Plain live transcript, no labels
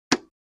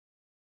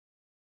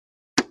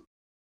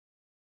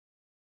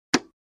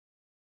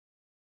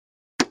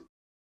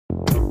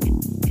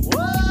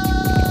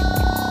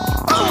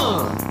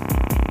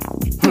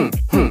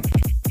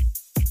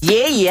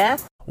Yeah.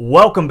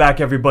 Welcome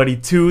back, everybody,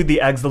 to the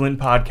Excellent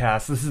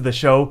Podcast. This is the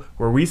show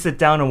where we sit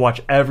down and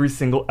watch every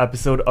single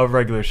episode of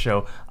regular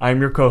show. I'm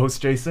your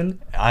co-host,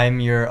 Jason. I'm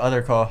your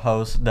other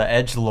co-host, the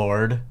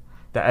Edgelord.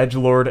 The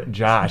Edgelord,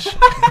 Josh.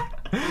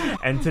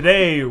 And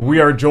today, we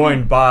are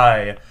joined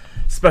by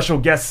special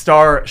guest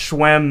star,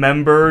 Schwam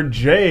member,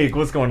 Jake.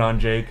 What's going on,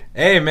 Jake?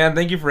 Hey, man,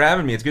 thank you for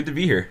having me. It's good to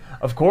be here.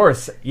 Of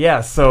course. Yeah,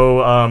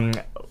 so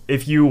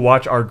if you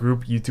watch our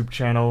group YouTube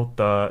channel,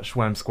 the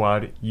Schwam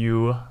Squad,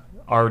 you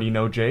already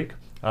know Jake.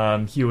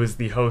 He was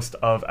the host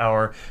of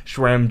our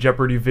Schwam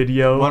Jeopardy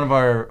video. One of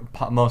our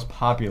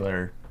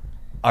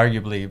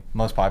arguably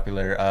most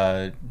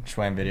popular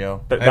Schwam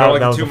video. I don't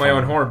like to toot my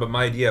own horn, but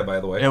my idea,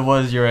 by the way. It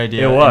was your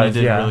idea. It was, and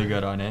you did yeah. really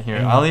good on it. Here,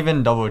 I'll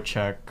even double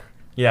check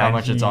how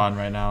much it's on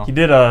right now. He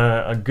did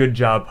a good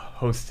job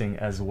hosting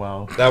as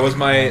well. That was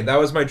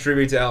my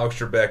tribute to Alex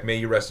Trebek. May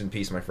you rest in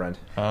peace, my friend.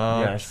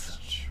 Yes.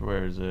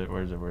 Where is it? It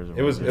was a while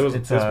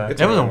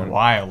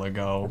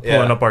ago.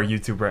 Pulling up our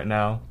YouTube right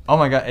now. Oh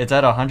my god, it's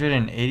at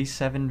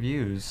 187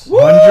 views. Woo!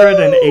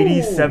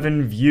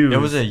 187 views. It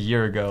was a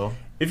year ago.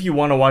 If you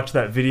want to watch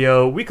that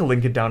video, we can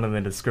link it down in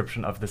the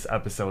description of this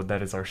episode.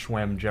 That is our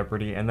Schwam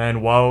Jeopardy. And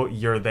then while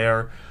you're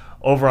there,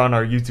 over on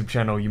our YouTube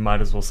channel, you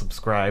might as well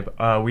subscribe.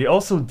 We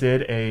also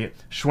did a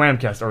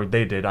Schwamcast, or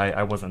they did.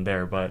 I wasn't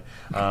there, but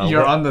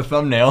you're on the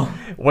thumbnail.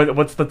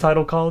 What's the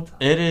title called?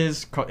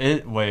 It's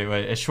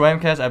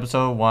Schwamcast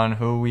episode 1,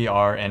 Who We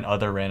Are and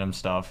Other Random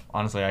Stuff.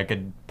 Honestly, I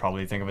could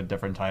probably think of a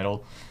different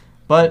title,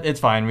 but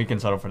it's fine. We can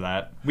settle for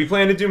that. We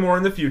plan to do more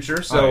in the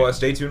future, so right.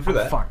 Stay tuned for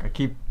that. Fuck! I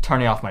keep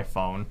turning off my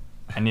phone.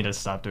 I need to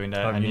stop doing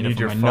that. I need it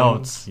for my phone.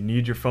 Notes. You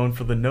need your phone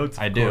for the notes,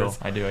 of course.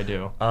 I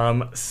do.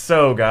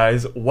 So,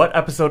 guys, what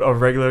episode of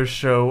regular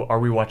show are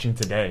we watching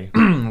today?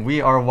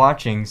 We are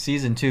watching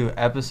Season 2,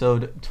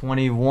 Episode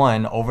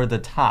 21, Over the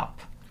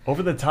Top.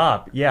 Over the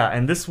Top, yeah,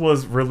 and this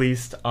was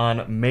released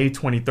on May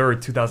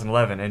 23rd,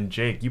 2011, and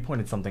Jake, you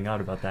pointed something out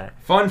about that.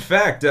 Fun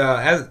fact,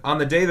 as on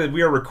the day that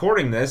we are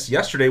recording this,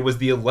 yesterday was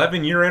the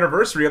 11-year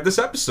anniversary of this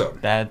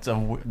episode. That's a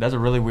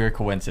really weird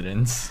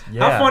coincidence.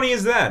 Yeah. How funny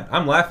is that?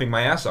 I'm laughing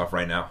my ass off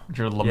right now.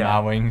 You're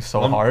lamowing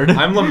so hard.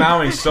 I'm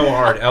lamowing so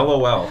hard,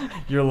 LOL.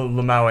 You're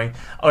lamowing.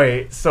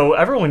 Okay, so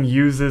everyone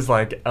uses,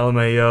 like,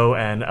 LMAO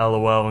and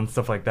LOL and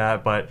stuff like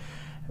that, but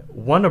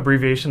one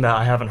abbreviation that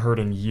I haven't heard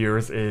in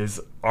years is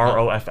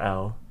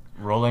ROFL.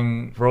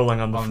 Rolling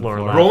on the floor.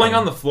 Rolling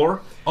on the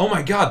floor? Oh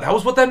my god, that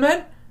was what that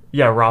meant?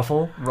 Yeah,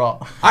 raffle.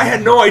 I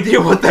had no idea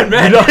what that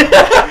meant.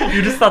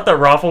 You just thought that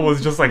raffle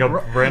was just like a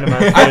random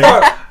ass thing.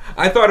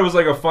 I thought it was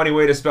like a funny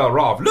way to spell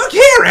Rolf. Look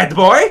here, Ed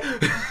boy!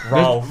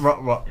 Rolf.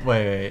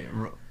 Wait.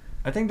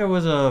 I think there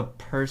was a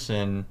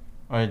person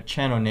or a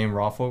channel named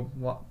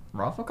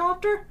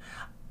Rafflecopter?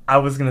 I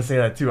was going to say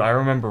that too. I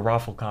remember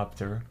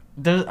Rafflecopter.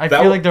 I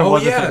feel like there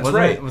was a thing.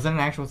 Right. Was it an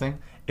actual thing?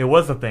 It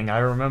was a thing, I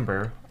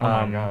remember. Oh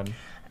my god.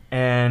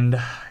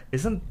 And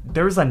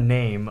there's a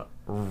name,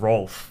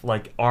 Rolf,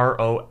 like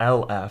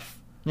ROLF.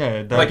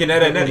 Yeah, like an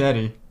Ed and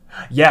Eddie.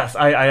 Yes,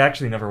 I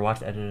actually never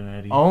watched Ed and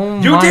Eddie.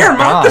 Oh you my dare mock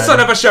god. the son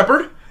of a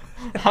shepherd!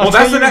 Well,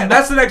 that's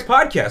the next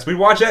podcast. We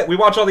watch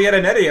all the Ed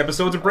and Eddie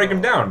episodes and break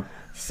them down.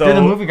 So dude,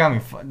 the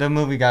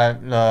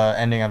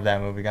ending of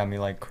that movie got me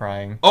like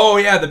crying. Oh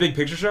yeah, the Big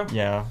Picture show?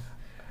 Yeah.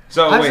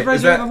 So I'm wait,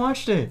 surprised you haven't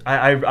watched it.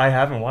 I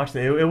haven't watched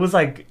it. It was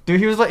like,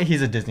 dude,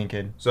 he's a Disney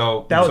kid.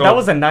 So that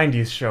was a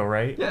 90s show,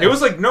 right? Yeah. It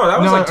was like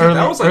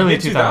early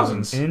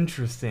 2000s.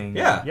 Interesting.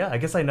 Yeah. I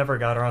guess I never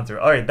got around to it.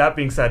 All right, that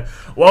being said,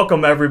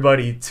 welcome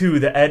everybody to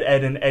the Ed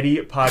and Eddie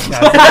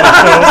podcast,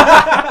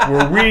 show,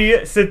 where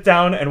we sit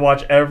down and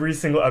watch every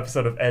single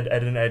episode of Ed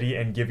and Eddie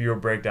and give you a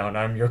breakdown.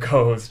 I'm your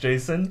co-host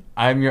Jason.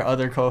 I'm your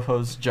other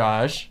co-host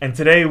Josh. And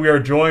today we are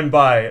joined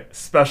by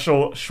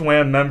special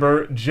Schwam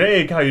member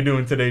Jake. How you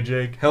doing today,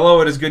 Jake? Hello,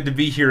 it is good to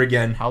be here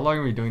again. How long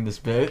are we doing this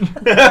bit? We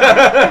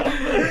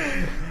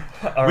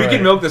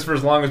can milk this for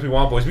as long as we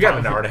want, boys. We got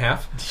an hour and a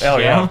half. Hell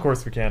yeah, of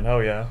course we can.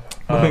 Hell yeah.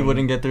 We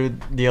wouldn't get through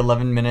the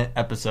 11-minute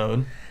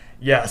episode.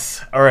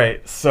 Yes. All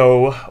right.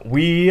 So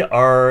we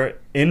are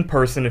in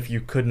person, if you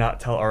could not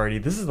tell already.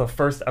 This is the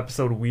first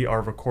episode we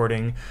are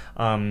recording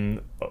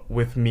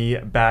with me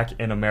back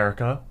in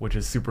America, which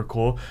is super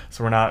cool.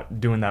 So we're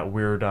not doing that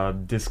weird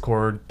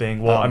Discord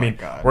thing. Well,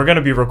 we're going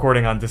to be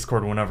recording on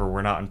Discord whenever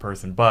we're not in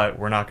person, but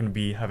we're not going to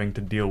be having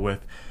to deal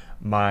with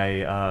my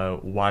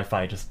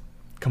Wi-Fi just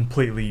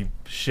completely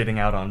shitting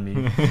out on me.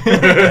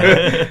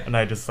 and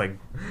I just like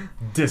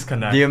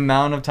disconnect. The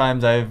amount of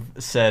times I've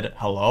said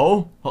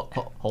hello,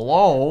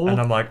 hello,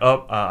 and I'm like,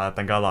 I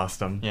think I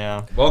lost him.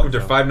 Yeah. Welcome to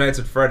Five Nights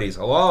at Freddy's.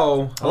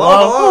 Hello.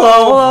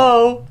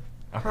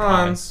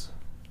 Hans.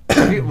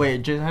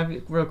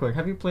 Real quick,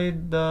 have you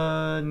played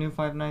the new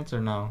Five Nights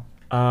or no?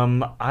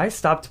 I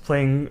stopped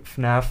playing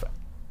FNAF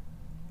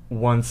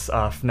once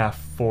FNAF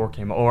 4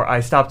 came out, or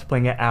I stopped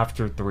playing it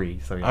after 3.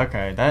 So yeah.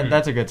 Okay,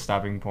 that's a good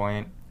stopping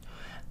point.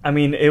 I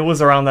mean, it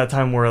was around that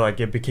time where like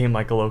it became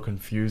like a little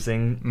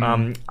confusing.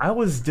 I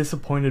was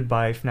disappointed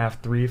by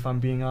FNAF 3, if I'm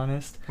being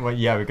honest. Well,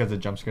 yeah, because the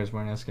jump scares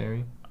weren't as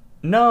scary.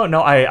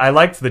 No, I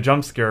liked the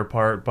jump scare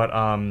part, but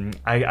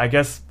I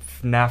guess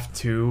FNAF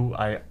 2,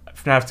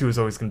 FNAF 2 is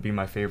always going to be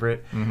my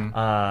favorite.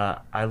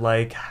 I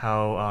like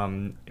how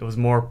it was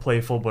more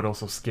playful but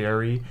also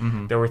scary.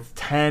 There were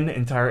 10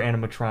 entire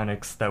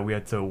animatronics that we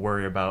had to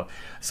worry about.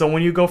 So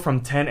when you go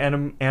from 10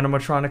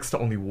 animatronics to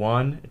only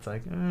one, it's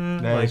like,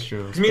 That's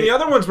true. I mean, the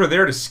other ones were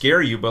there to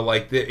scare you, but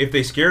like if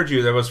they scared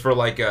you, that was for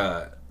like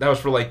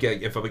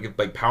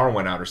if power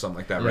went out or something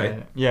like that,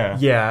 right?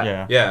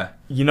 Yeah.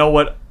 You know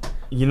what?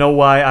 You know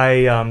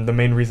why the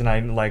main reason I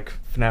like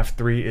FNAF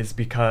 3 is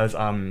because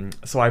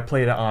so I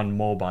played it on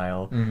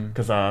mobile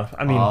because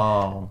I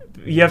mean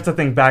you have to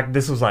think back,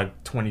 this was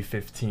like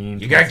 2015.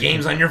 You got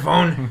games on your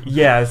phone?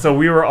 Yeah, so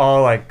we were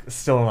all like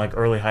still in like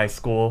early high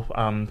school.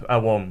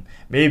 Well,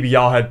 maybe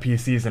y'all had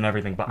PCs and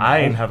everything, but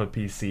I didn't have a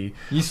PC.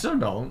 You still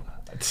don't.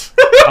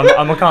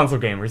 I'm a console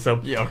gamer,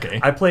 so yeah, okay.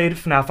 I played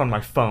FNAF on my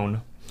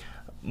phone.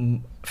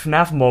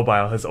 FNAF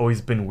Mobile has always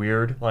been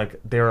weird.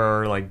 Like, there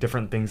are like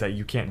different things that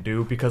you can't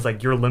do because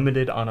like you're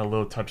limited on a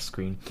little touch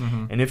screen.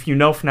 And if you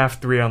know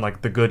FNAF 3 on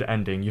like the good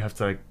ending, you have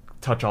to like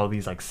touch all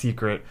these like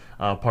secret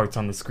parts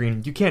on the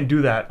screen. You can't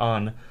do that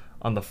on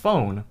the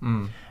phone.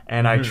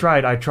 And I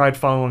tried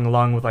following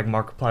along with like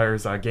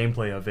Markiplier's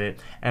gameplay of it,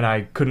 and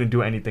I couldn't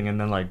do anything.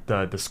 And then like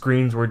the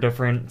screens were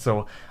different,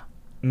 so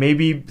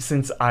maybe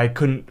since I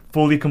couldn't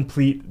fully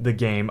complete the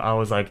game, I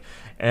was like,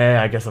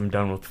 I guess I'm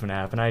done with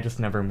FNAF, and I just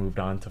never moved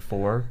on to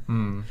 4.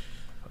 And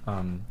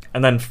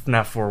then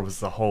FNAF 4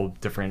 was a whole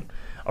different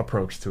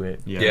approach to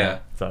it. Yeah.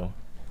 So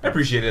I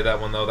appreciated that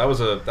one though. I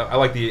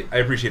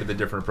appreciated the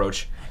different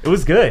approach. it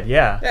was good.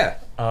 Yeah. Yeah.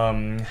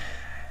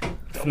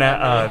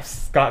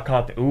 Scott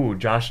caught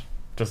Josh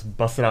just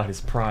busted out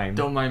his prime.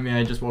 Don't mind me,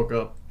 I just woke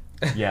up.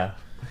 Yeah.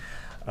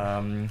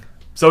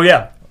 So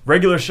yeah,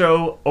 regular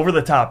show, Over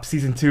the Top,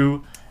 season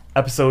 2,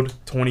 episode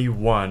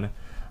 21.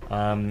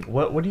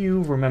 What do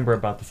you remember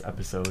about this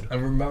episode? I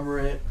remember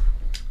it.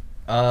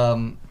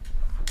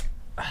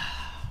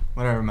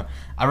 What do I remember?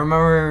 I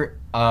remember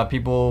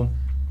people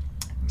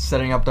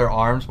setting up their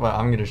arms. Well,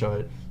 I'm gonna show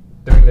it.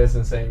 Doing this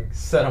and saying,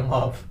 "Set them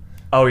up."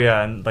 Oh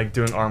yeah, and like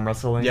doing arm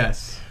wrestling.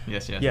 Yes.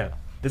 Yeah.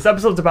 This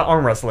episode's about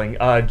arm wrestling.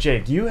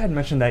 Jake, you had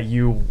mentioned that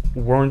you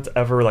weren't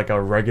ever like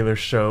a regular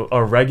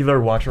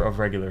watcher of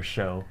regular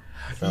show.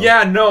 So.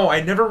 Yeah, no,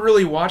 I never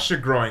really watched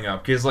it growing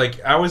up because,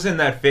 like, I was in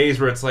that phase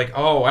where it's like,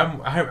 oh,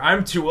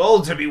 I'm too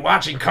old to be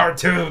watching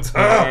cartoons.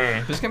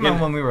 This came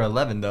out when we were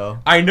 11, though.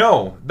 I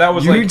know that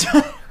was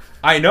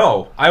I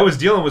know I was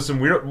dealing with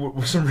some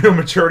real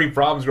maturity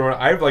problems growing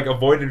up. I've like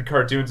avoided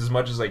cartoons as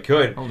much as I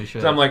could. Holy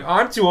shit! So I'm like,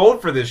 I'm too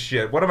old for this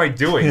shit. What am I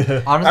doing?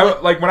 Honestly,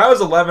 like when I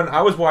was 11,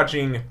 I was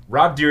watching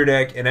Rob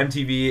Dyrdek and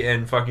MTV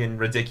and fucking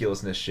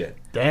ridiculousness shit.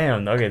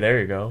 Damn. Okay, there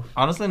you go.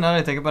 Honestly, now that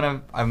I think about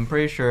it, I'm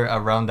pretty sure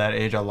around that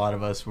age, a lot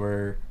of us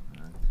were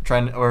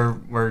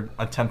we're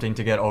attempting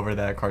to get over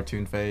that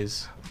cartoon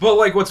phase. But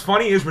like, what's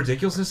funny is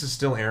Ridiculousness is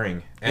still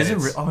airing. And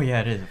is it? Oh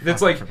yeah, it is.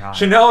 It's like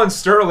Chanel and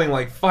Sterling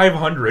like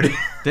 500.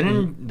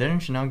 Didn't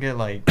Chanel get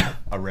like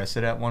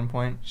arrested at one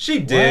point? She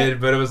did,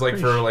 but it was like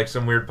for like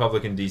some weird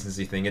public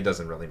indecency thing. It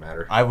doesn't really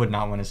matter. I would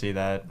not want to see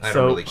that. I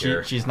don't really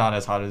care. She's not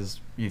as hot as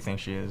you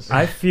think she is.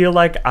 I feel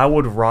like I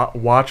would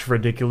watch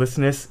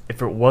Ridiculousness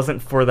if it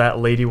wasn't for that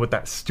lady with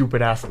that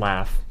stupid ass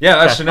laugh. Yeah,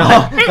 that's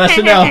Chanel. That's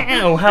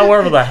Chanel.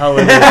 However the hell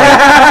it is.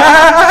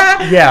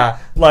 Yeah,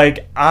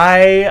 like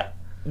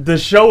the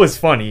show is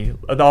funny.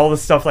 All the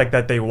stuff like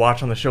that they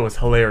watch on the show is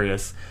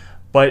hilarious,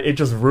 but it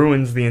just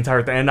ruins the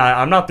entire thing. And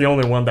I'm not the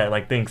only one that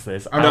like thinks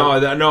this. No,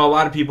 a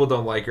lot of people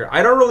don't like her.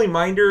 I don't really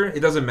mind her. It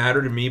doesn't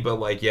matter to me, but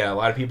like, yeah, a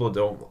lot of people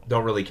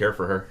don't really care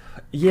for her.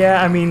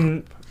 Yeah, I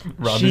mean,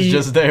 Rob is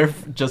just there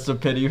just to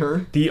pity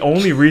her. The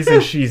only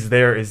reason she's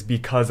there is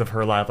because of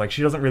her laugh. Like,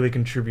 she doesn't really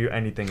contribute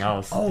anything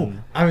else. Oh,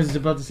 I was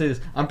about to say this.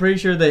 I'm pretty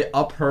sure they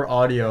up her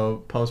audio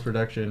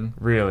post-production.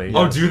 Really? Yes.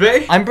 Oh, do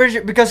they? I'm pretty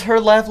sure, because her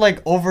laugh,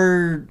 like,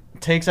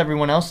 overtakes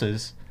everyone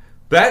else's.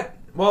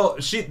 Well,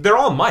 they're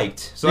all mic'd,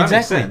 so that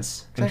makes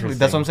sense. Exactly.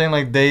 That's what I'm saying.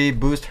 Like, they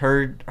boost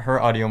her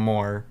audio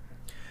more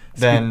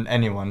than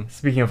anyone.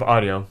 Speaking of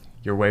audio,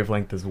 your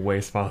wavelength is way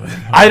smaller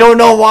than I don't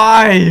know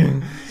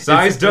why!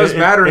 Size does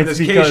matter in this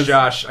case,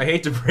 Josh. I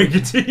hate to break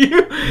it to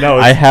you. No,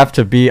 I have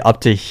to be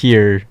up to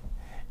here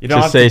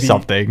to say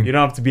something. You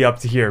don't have to be up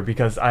to here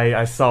because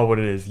I saw what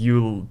it is.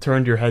 You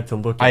turned your head to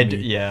look at me.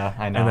 Yeah,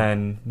 I know. And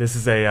then this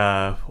is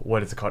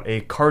what is it called?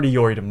 A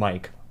cardioid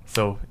mic.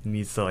 So it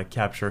needs to like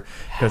capture,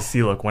 because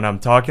see, look, when I'm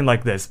talking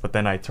like this, but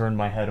then I turn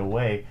my head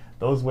away,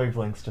 those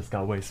wavelengths just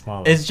got way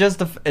smaller. It's just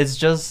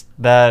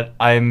that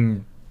I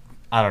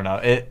don't know.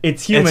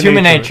 It's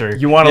human nature.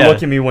 You want to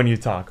look at me when you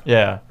talk.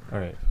 Yeah. All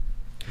right.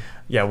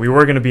 Yeah, we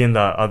were gonna be in the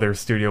other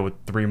studio with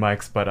 3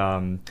 mics, but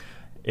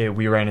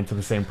we ran into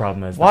the same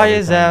problem as. Why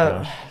is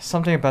that?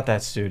 Something about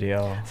that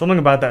studio. Something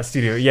about that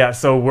studio. Yeah.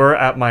 So we're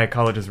at my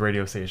college's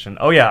radio station.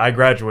 Oh yeah, I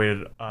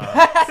graduated.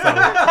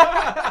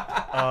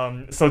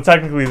 So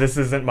technically this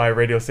isn't my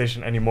radio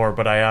station anymore,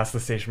 but I asked the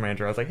station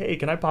manager, I was like, hey,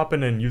 can I pop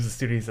in and use the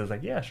studio? He says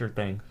like, yeah, sure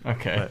thing.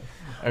 Okay.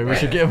 We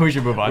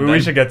should move on.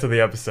 We should get to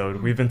the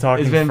episode. We've been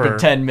talking for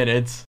 10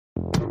 minutes.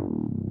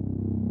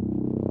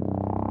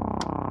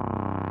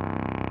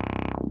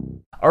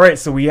 All right,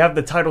 so we have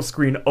the title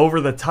screen over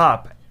the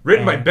top.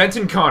 Written by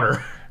Benton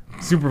Connor.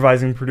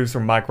 Supervising producer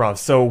Mike Roth.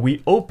 So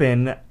we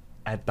open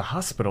at the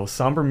hospital.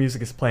 Somber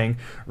music is playing.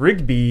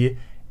 Rigby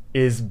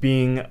is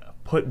being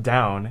put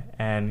down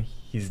and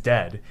he's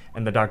dead.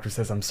 And the doctor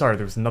says, I'm sorry,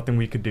 there was nothing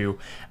we could do.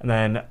 And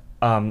then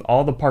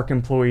all the park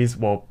employees,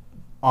 well...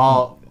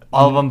 All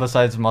of them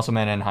besides Muscle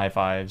Man and High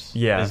Fives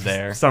is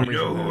there. For some You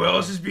reason. know who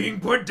else is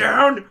being put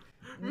down?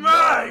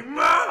 My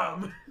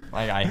mom!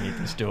 Like, I hate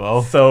this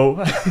duo.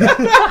 So,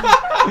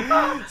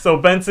 so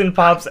Benson,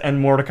 Pops, and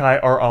Mordecai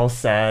are all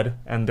sad,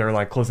 and they're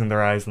like closing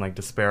their eyes in like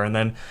despair. And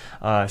then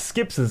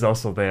Skips is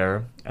also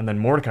there, and then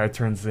Mordecai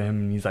turns to him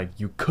and he's like,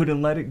 "You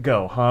couldn't let it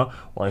go, huh?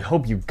 Well, I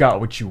hope you got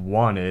what you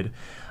wanted."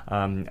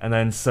 And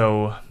then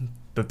so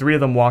the three of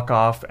them walk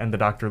off, and the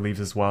doctor leaves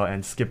as well,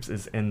 and Skips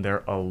is in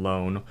there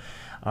alone.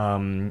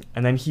 And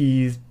then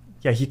he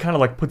kind of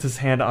like puts his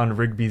hand on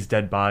Rigby's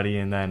dead body,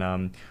 and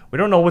then we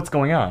don't know what's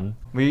going on.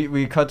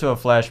 We cut to a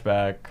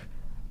flashback,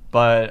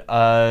 but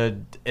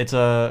it's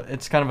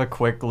kind of a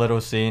quick little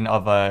scene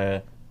of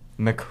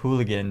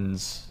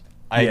McHooligans,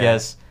 I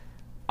guess.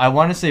 I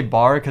want to say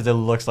bar because it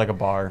looks like a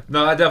bar.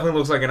 No, that definitely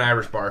looks like an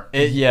Irish bar.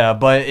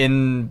 But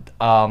in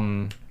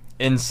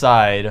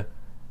inside,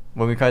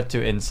 when we cut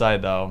to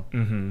inside though,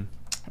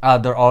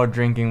 they're all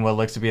drinking what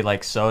looks to be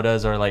like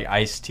sodas or like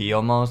iced tea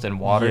almost and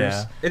waters.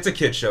 Yeah. It's a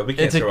kid show. We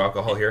can't throw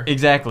alcohol here.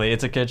 Exactly,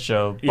 it's a kid's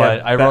show. Yeah,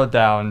 But I wrote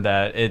down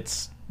that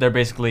they're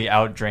basically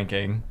out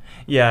drinking.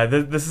 Yeah,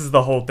 this is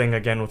the whole thing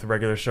again with the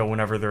regular show.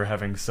 Whenever they're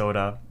having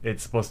soda,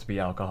 it's supposed to be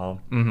alcohol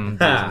and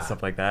booze and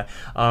stuff like that.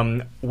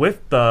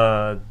 With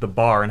the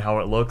bar and how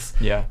it looks,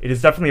 Yeah. it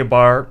is definitely a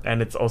bar,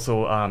 and it's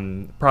also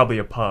probably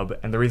a pub.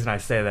 And the reason I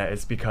say that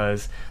is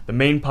because the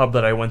main pub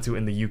that I went to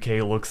in the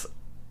UK looks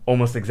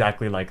almost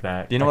exactly like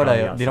that. Do you know what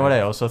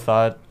I also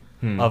thought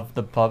of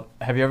the pub?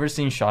 Have you ever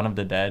seen Shaun of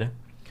the Dead?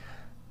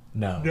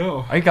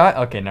 No.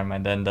 Okay, never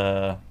mind.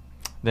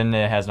 Then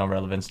it has no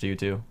relevance to you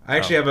two. I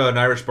actually have an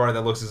Irish bar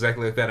that looks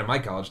exactly like that in my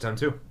college town,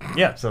 too.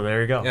 Yeah, so there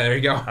you go. Yeah, there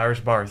you go.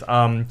 Irish bars.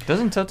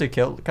 Doesn't Tilted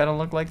Kilt kind of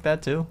look like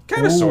that too?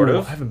 Kind of, sort I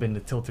of. haven't been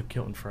to Tilted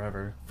Kilt in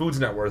forever. Food's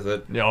not worth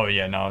it. Oh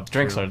yeah, no.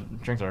 Drinks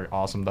are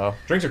awesome though.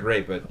 Drinks are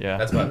great, but Yeah.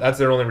 that's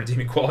their only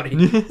redeeming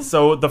quality.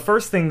 So the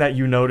first thing that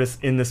you notice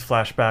in this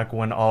flashback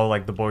when all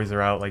like the boys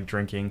are out like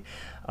drinking,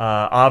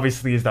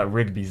 obviously is that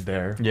Rigby's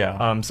there.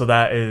 Yeah. So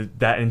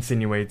that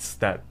insinuates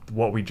that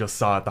what we just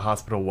saw at the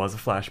hospital was a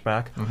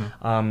flashback.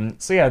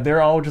 So yeah,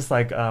 they're all just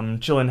like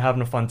chilling,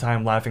 having a fun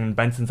time, laughing. And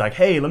Benson's like,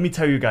 "Hey, let me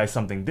tell you guys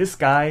something. This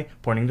guy,"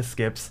 pointing to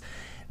Skips,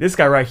 "this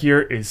guy right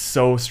here is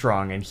so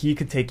strong, and he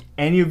could take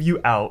any of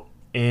you out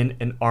in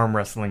an arm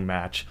wrestling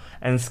match."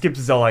 And Skips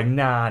is all like,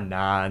 nah.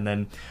 And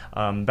then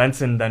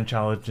Benson then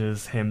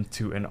challenges him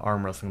to an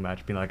arm wrestling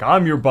match, being like,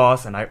 "I'm your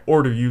boss, and I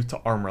order you to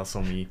arm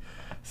wrestle me."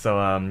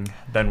 So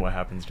then what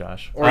happens,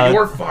 Josh? Or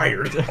you're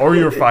fired. Or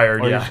you're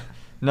fired, yeah.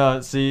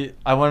 No, see,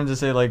 I wanted to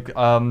say like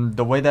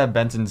the way that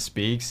Benson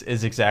speaks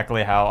is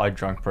exactly how a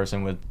drunk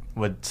person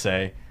would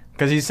say,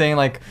 because he's saying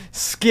like,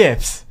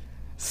 Skips,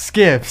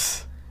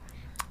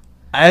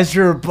 as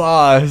your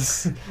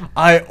boss,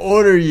 I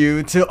order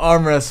you to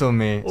arm wrestle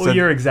me. Well,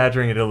 you're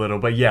exaggerating it a little,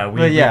 but yeah,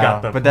 we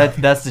got the... But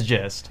that's the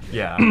gist.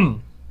 Yeah.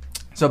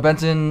 So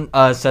Benson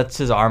sets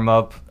his arm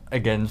up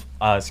against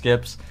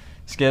Skips.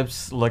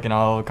 Skips looking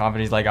all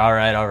confident. He's like, all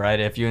right,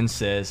 if you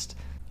insist.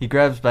 He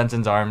grabs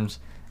Benson's arms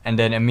and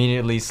then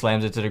immediately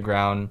slams it to the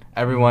ground.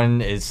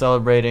 Everyone is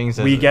celebrating.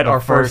 We get our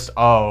first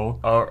O.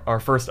 Our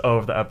first O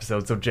of the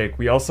episode. So, Jake,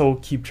 we also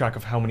keep track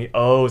of how many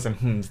O's and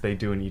hms they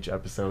do in each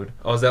episode.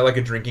 Oh, is that like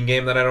a drinking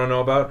game that I don't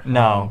know about?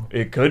 No.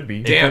 It could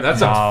be. Damn, that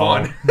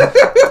sounds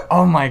fun.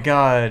 Oh my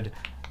god.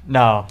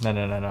 No.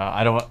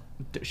 I don't want...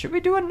 Should we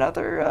do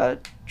another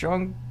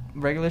drunk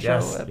regular show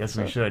episode? Yes,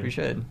 we should. We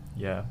should.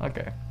 Yeah.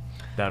 Okay.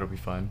 That'll be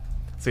fun.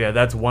 So yeah,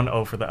 that's 1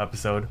 O for the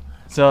episode.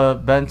 So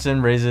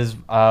Benson raises,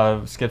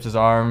 Skips his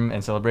arm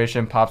in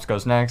celebration. Pops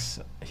goes next.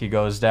 He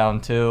goes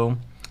down too.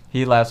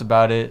 He laughs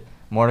about it.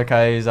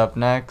 Mordecai is up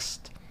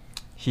next.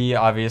 He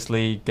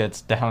obviously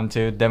gets down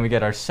too. Then we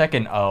get our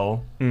second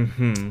O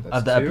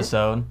of the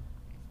episode.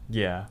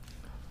 Yeah.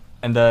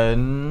 And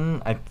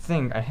then I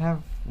think I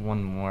have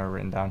one more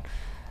written down.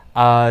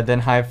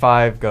 Then High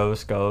Five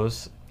goes.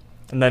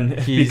 And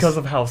then because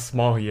of how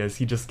small he is,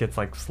 he just gets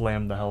like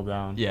slammed the hell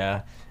down.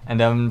 Yeah. And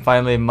then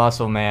finally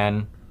Muscle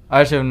Man.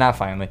 Actually, not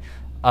finally.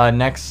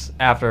 Next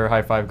after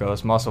High Five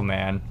goes Muscle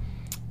Man.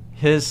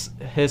 His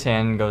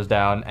hand goes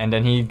down, and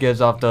then he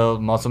gives off the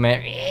Muscle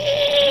Man.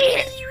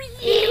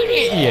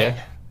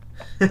 Yeah.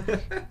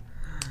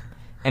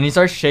 And he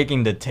starts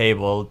shaking the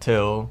table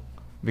too,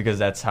 because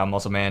that's how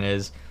Muscle Man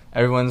is.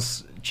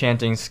 Everyone's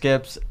chanting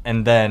Skips,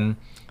 and then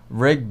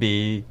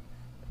Rigby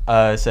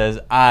says,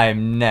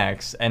 "I'm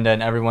next," and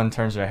then everyone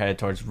turns their head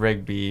towards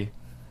Rigby,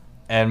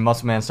 and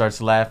Muscle Man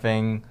starts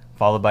laughing,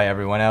 followed by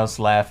everyone else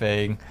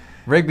laughing.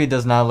 Rigby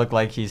does not look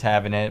like he's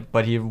having it,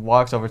 but he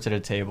walks over to the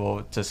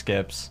table to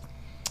Skips,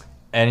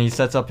 and he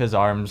sets up his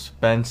arms.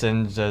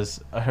 Benson he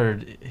says,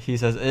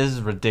 "It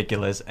is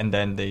ridiculous," and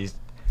then they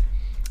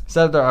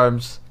set up their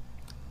arms,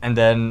 And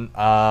then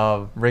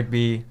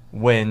Rigby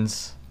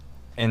wins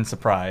in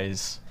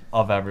surprise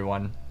of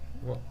everyone.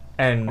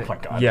 And oh my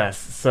God. Yes,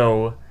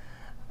 so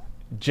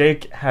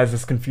Jake has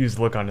this confused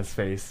look on his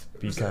face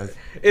because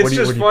it's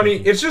just funny.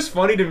 It's just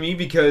funny to me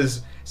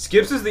because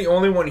Skips is the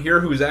only one here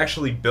who's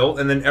actually built,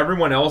 and then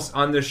everyone else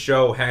on this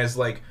show has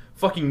like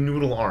fucking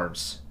noodle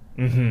arms.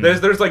 Mm-hmm.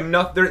 There's like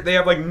nothing. They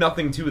have like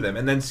nothing to them,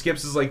 and then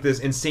Skips is like this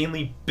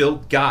insanely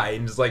built guy,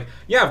 and is like,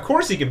 yeah, of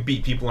course he can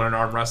beat people in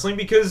arm wrestling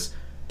because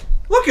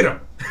look at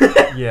him.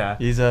 Yeah,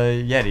 he's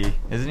a Yeti,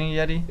 isn't he?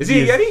 A Yeti? Is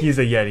he a Yeti? He's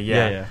a Yeti.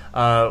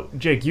 Yeah.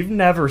 Jake, you've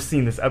never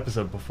seen this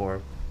episode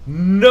before.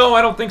 No,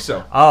 I don't think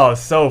so. Oh,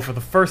 so for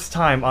the first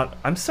time on,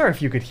 I'm sorry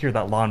if you could hear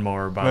that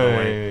lawnmower, by the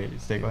way.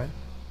 Wait, stay quiet.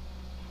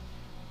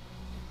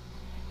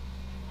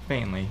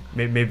 Faintly.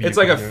 Maybe it's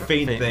you like a can hear it.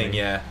 faint thing,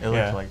 yeah. It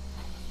looks like.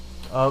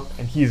 Oh,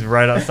 and he's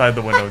right outside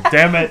the window.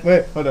 Damn it!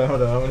 Wait, hold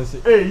on. I want to see.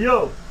 Hey,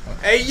 yo!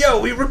 Hey, yo,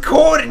 we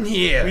recording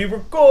here. We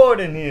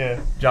recording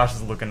here. Josh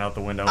is looking out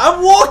the window.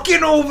 I'm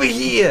walking over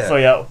here. So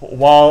yeah,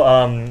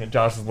 while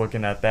Josh is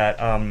looking at that,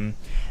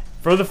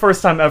 for the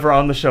first time ever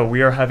on the show,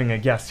 we are having a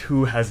guest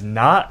who has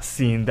not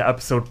seen the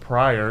episode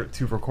prior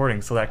to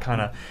recording. So that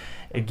kind of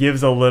it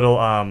gives a little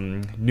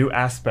new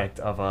aspect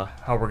of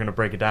how we're gonna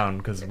break it down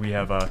because we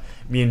have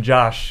me and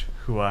Josh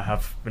who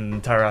have an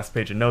entire ass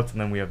page of notes,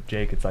 and then we have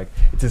Jake. It's like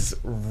it's this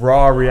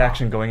raw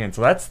reaction going in.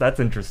 So that's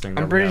interesting.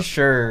 I'm pretty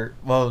sure.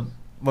 Well,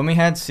 when we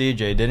had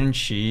CJ, didn't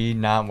she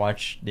not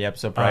watch the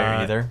episode prior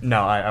either?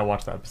 No, I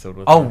watched the episode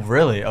with Oh, her.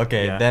 really?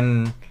 Okay, Yeah.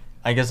 then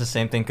I guess the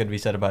same thing could be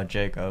said about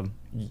Jacob.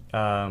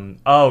 True.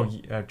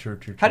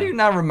 How do you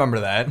not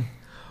remember that?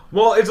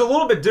 Well, it's a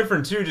little bit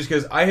different too, just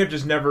because I have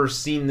just never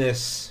seen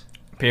this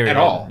Period. at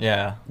all.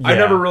 Yeah. I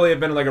never really have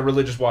been like a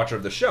religious watcher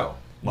of the show.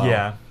 Wow.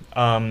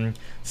 Yeah.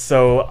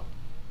 So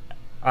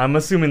I'm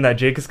assuming that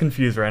Jake is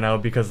confused right now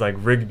because like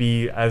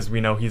Rigby, as we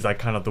know, he's like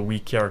kind of the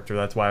weak character.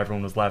 That's why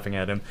everyone was laughing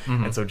at him.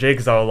 Mm-hmm. And so Jake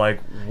is all like,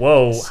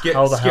 "Whoa,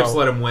 how the Skips hell?"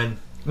 let him win.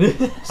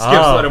 Skips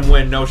let him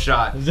win. No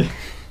shot.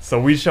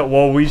 So we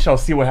shall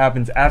see what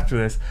happens after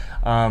this.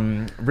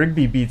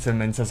 Rigby beats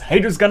him and says,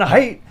 "Haters gonna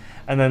hate,"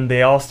 and then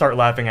they all start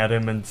laughing at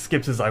him. And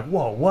Skips is like,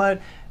 "Whoa,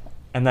 what?"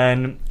 And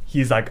then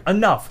he's like,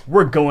 "Enough,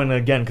 we're going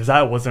again because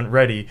I wasn't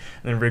ready."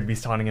 And then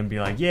Rigby's taunting him,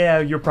 being like, "Yeah,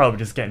 you're probably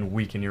just getting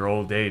weak in your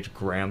old age,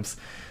 Gramps."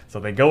 So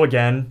they go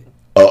again,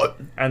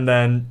 and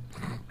then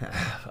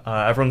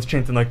everyone's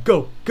chanting like,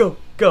 "Go, go,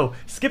 go!"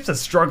 Skips is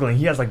struggling.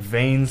 He has like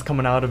veins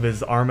coming out of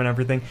his arm and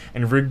everything,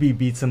 and Rigby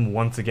beats him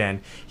once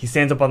again. He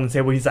stands up on the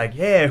table. He's like,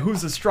 "Yeah,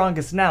 who's the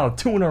strongest now?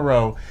 2 in a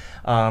row."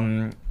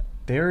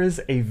 There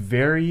is a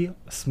very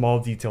small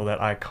detail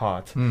that I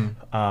caught.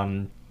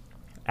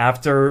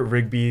 After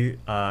Rigby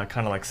kind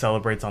of like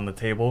celebrates on the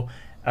table,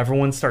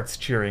 everyone starts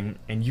cheering,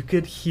 and you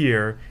could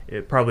hear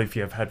it, probably if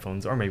you have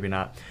headphones or maybe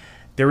not.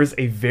 There is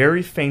a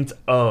very faint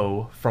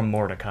 "oh" from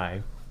Mordecai.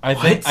 I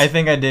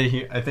think I did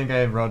hear. I think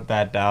I wrote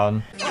that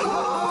down.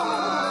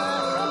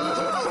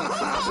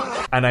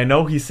 And I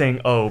know he's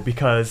saying "oh"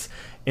 because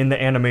in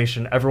the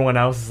animation, everyone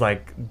else is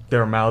like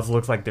their mouths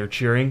looks like they're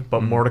cheering,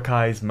 but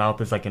Mordecai's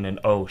mouth is like in an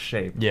O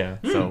shape. Yeah.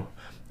 So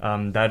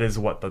that is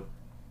what the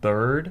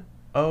third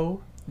O.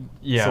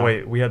 Yeah. So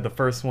wait, we had the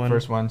first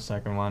one,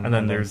 second one, and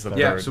then there's the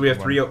Yeah. third So we have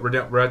one. 3.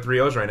 We're at 3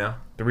 O's right now.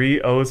 3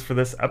 O's for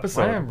this Why did I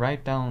episode.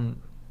 write down?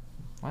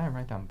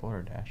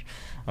 Border Dash?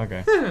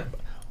 Okay.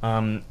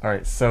 All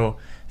right, so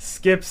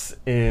Skips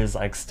is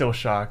like still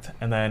shocked,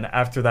 and then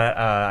after that,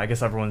 I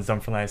guess everyone's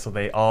done for the night, so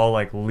they all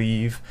like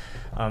leave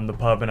the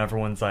pub, and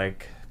everyone's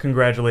like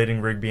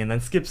congratulating Rigby, and then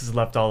Skips is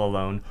left all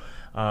alone.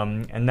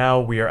 And now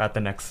we are at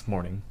the next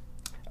morning.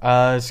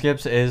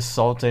 Skips is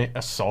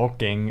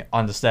sulking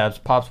on the steps.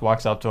 Pops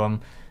walks up to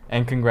him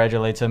and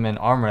congratulates him in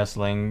arm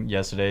wrestling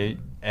yesterday,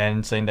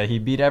 and saying that he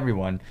beat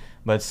everyone.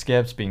 But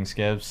Skips, being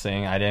Skips,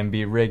 saying, "I didn't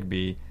beat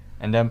Rigby."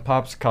 And then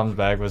Pops comes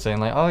back with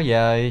saying like, "Oh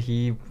yeah,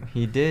 he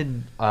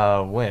did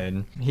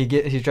win."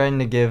 He's trying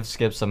to give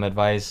Skips some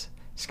advice.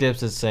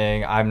 Skips is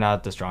saying, "I'm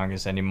not the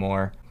strongest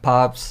anymore."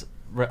 Pops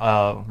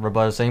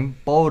rebuttal saying,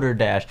 "Boulder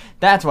Dash."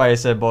 That's why I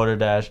said Boulder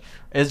Dash.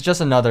 It's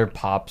just another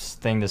Pops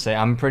thing to say.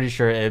 I'm pretty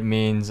sure it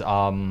means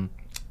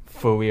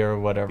phooey or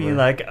whatever. Being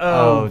like,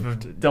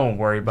 don't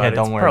worry about it.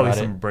 Don't it's worry probably about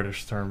some it.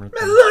 British term.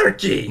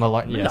 Malarkey. Yeah,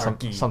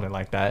 Malarkey. something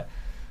like that.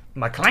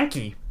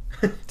 McClanky.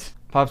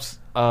 Pops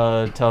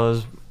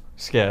tells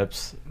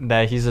Skips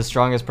that he's the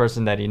strongest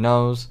person that he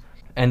knows,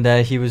 and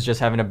that he was just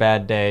having a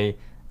bad day,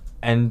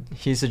 and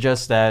he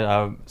suggests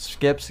that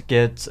Skips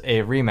gets a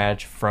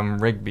rematch from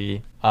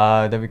Rigby.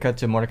 Then we cut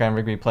to Mordecai and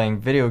Rigby playing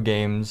video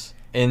games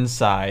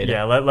inside.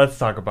 Yeah, let's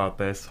talk about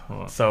this.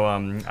 So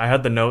I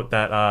had the note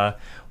that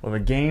the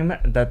game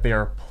that they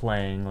are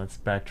playing, let's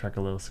backtrack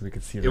a little so we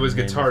could see It was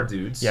names. Guitar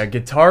Dudes. Yeah,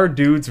 Guitar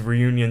Dudes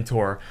Reunion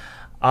Tour.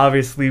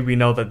 Obviously, we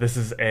know that this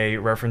is a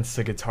reference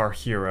to Guitar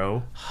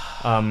Hero.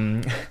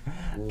 Guitar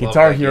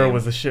that Hero game.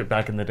 was the shit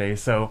back in the day.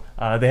 So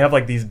they have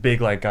like these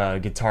big like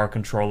guitar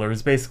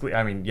controllers. Basically,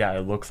 I mean, yeah,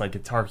 it looks like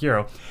Guitar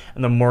Hero.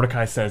 And then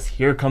Mordecai says,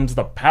 "Here comes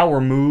the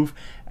power move."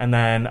 And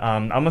then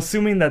I'm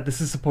assuming that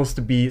this is supposed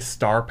to be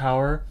star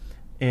power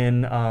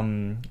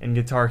in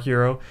Guitar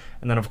Hero,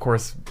 and then of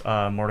course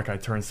Mordecai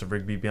turns to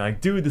Rigby, being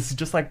like, "Dude, this is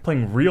just like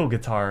playing real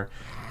guitar,"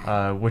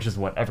 which is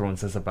what everyone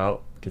says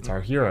about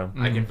Guitar Hero.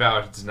 I can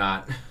vouch it's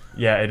not.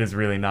 Yeah, it is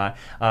really not.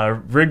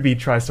 Rigby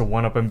tries to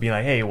one-up him, being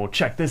like, "Hey, well,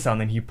 check this out,"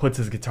 and then he puts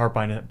his guitar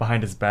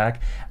behind his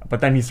back, but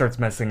then he starts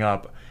messing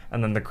up,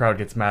 and then the crowd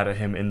gets mad at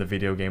him in the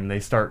video game, and they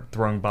start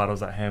throwing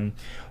bottles at him.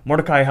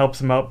 Mordecai helps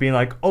him out, being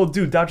like, "Oh,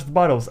 dude, dodge the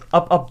bottles.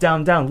 Up, up,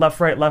 down, down, left,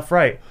 right, left,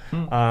 right."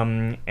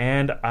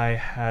 And I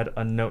had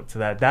a note to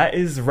that. That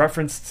is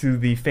reference to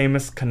the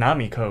famous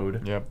Konami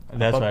code. Yep,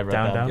 that's Up, what I wrote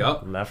down, down. down,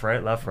 Yup. left,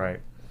 right, left,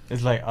 right.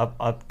 It's like up,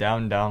 up,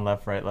 down, down,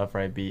 left,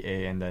 right, B,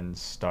 A, and then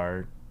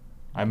start.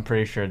 I'm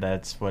pretty sure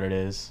that's what it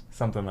is.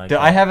 Something like Dude,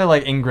 that. I have it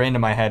like ingrained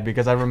in my head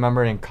because I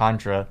remember in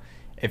Contra,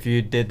 if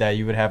you did that,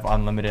 you would have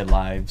unlimited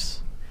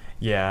lives.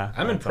 Yeah.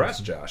 I'm that's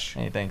impressed, awesome. Josh.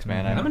 Hey, thanks,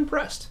 man. I'm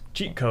impressed.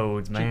 Cheat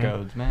codes, man. Cheat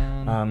codes,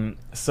 man.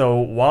 So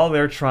while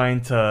they're trying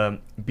to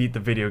beat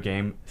the video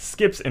game,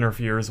 Skips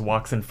interferes,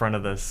 walks in front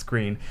of the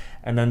screen,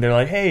 and then they're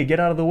like, "Hey, get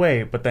out of the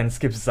way!" But then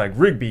Skips is like,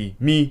 "Rigby,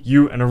 me,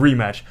 you, and a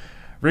rematch."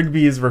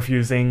 Rigby is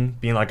refusing,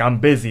 being like, "I'm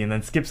busy," and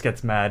then Skips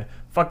gets mad,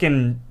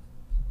 fucking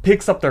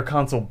picks up their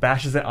console,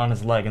 bashes it on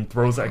his leg, and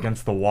throws it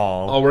against the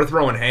wall. Oh, we're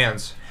throwing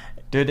hands.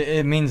 Dude,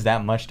 it means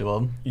that much to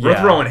him. We're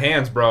throwing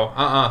hands, bro.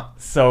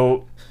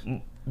 So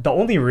the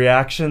only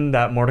reaction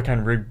that Mordecai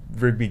and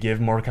Rigby give,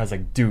 Mordecai's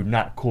like, "Dude,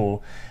 not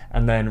cool."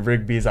 And then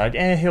Rigby's like,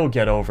 "He'll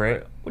get over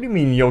it." What do you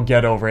mean you'll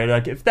get over it?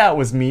 Like, if that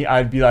was me,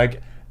 I'd be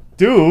like,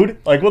 "Dude,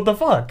 like, what the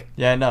fuck?"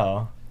 Yeah,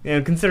 no. You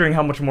know, considering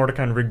how much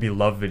Mordecai and Rigby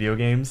love video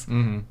games.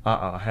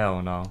 Mm-hmm.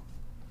 Hell no.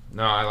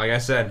 No, like I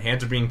said,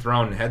 hands are being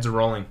thrown, heads are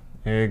rolling.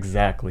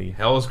 Exactly.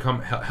 Hell's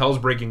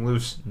breaking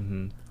loose.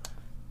 Mm-hmm.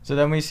 So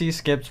then we see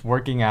Skips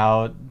working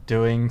out,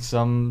 doing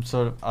some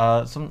sort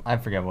of I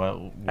forget what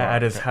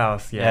At his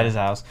house, yeah. At his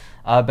house.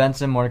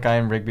 Benson, Mordecai,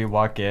 and Rigby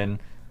walk in.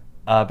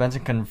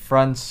 Benson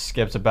confronts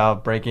Skips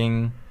about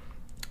breaking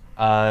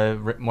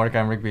Mordecai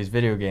and Rigby's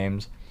video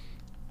games.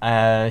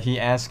 He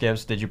asks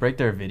Skips, "Did you break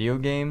their video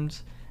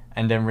games?"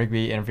 And then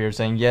Rigby interferes,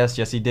 saying, yes,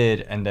 he did.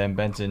 And then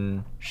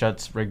Benson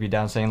shuts Rigby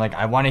down, saying, like,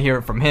 "I want to hear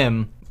it from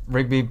him."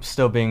 Rigby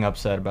still being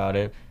upset about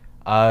it.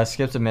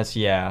 Skips admits,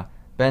 yeah.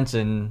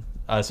 Benson,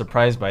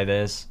 surprised by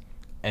this,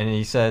 and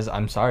he says,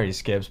 "I'm sorry,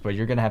 Skips, but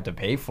you're going to have to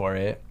pay for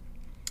it."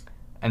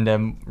 And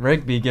then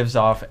Rigby gives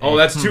off Oh,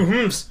 that's two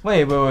hmms.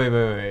 Wait.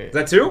 Is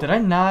that two? Did I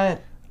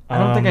not? I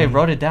don't think I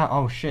wrote it down.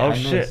 Oh, shit. Oh, I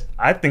shit. missed.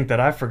 I think that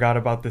I forgot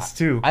about this,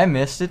 too. I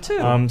missed it,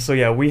 too. So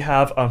yeah, we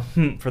have a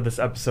for this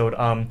episode.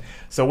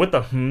 So with the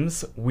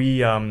hms,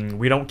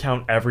 we don't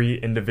count every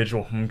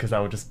individual because that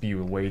would just be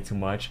way too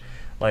much.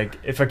 Like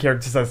if a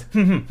character says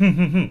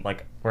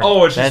like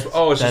it's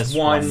just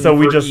one. So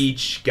we for just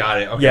each got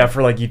it. Okay. Yeah,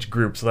 for like each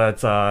group. So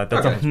that's a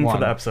Okay. for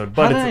the episode. How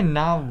But did it's I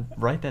now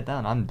write that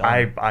down? I'm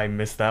done. I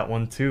missed that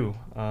one too.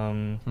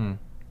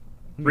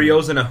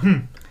 Rio's in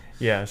a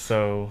Yeah,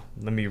 so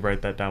let me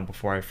write that down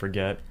before I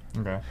forget.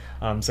 Okay.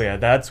 So yeah,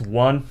 that's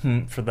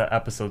one for the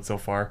episode so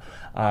far.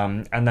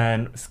 And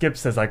then Skip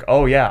says like,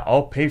 "Oh yeah,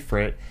 I'll pay for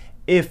it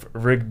if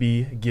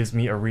Rigby gives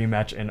me a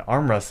rematch in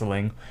arm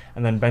wrestling."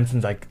 And then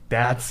Benson's like,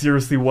 "That's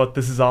seriously what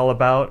this is all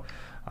about?"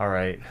 All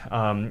right.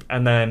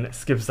 And then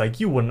Skip's like,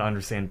 "You wouldn't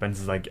understand."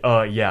 Benson's like,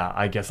 yeah,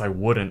 I guess I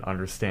wouldn't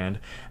understand."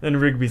 And then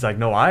Rigby's like,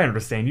 "No, I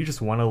understand. You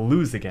just want to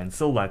lose again,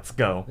 so let's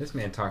go." This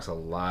man talks a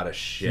lot of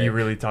shit. He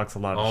really talks a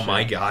lot of shit. Oh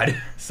my god.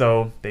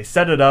 So they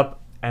set it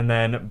up, and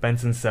then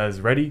Benson says,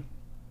 "Ready?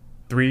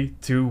 3,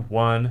 2,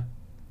 1,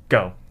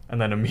 go." And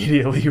then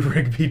immediately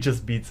Rigby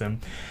just beats him.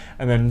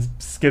 And then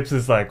Skips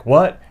is like,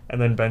 "What?" And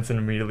then Benson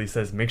immediately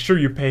says, "Make sure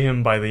you pay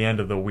him by the end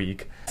of the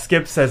week."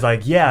 Skip says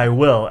like, "Yeah, I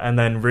will." And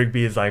then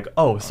Rigby is like,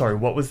 "Oh, sorry,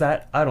 what was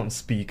that? I don't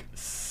speak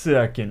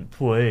second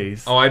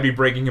place." Oh, I'd be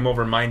breaking him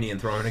over my knee and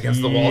throwing it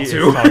against the He wall is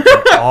too. talking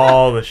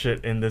all the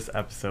shit in this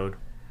episode.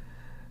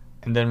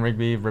 And then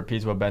Rigby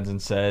repeats what Benson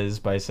says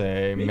by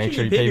saying, "Make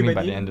sure you pay me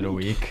by the end of the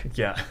week."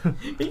 Yeah.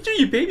 Make sure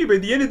you pay me by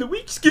the end of the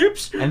week,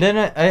 Skips. And then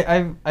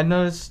I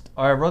noticed,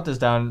 or I wrote this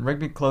down,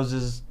 Rigby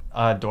closes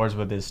doors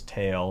with his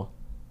tail.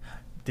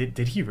 Did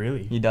he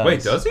really? He does.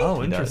 Wait, does he? Oh,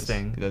 He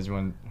interesting. He does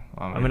one.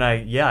 I mean,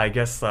 I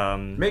guess.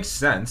 Makes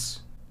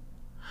sense.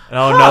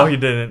 No, he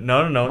didn't.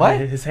 No. What?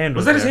 His hand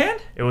Was was that his there.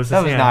 hand? It was his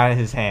that was hand. not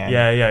his hand.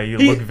 Yeah. You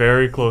He- look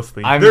very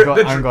closely. I'm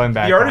going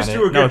back The artists on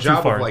do a it. good No, too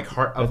job far.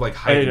 of like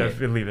Hey, hiding no,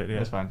 it. leave it. Yeah.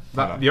 That's fine.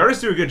 The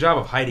artists do a good job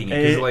of hiding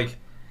it because like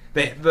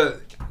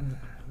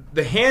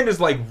the hand is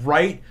like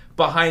right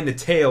behind the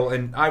tail,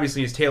 and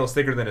obviously his tail is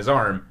thicker than his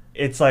arm.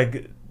 It's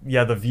like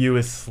the view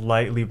is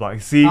slightly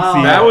blocked. See,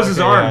 That was his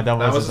okay, arm. yeah, that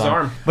was his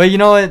arm. But you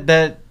know what?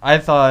 That I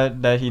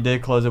thought that he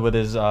did close it with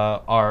his his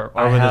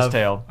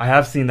tail. I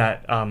have seen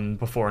that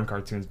before in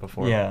cartoons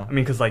before. Yeah. I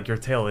mean, because like your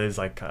tail is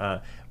like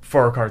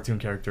for a cartoon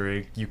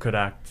character, you could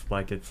act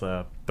like it's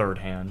a third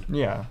hand.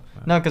 Yeah.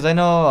 No, because I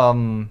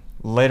know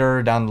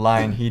later down the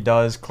line he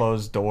does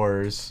close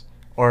doors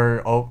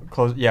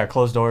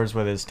close doors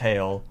with his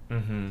tail.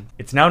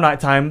 It's now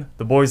nighttime.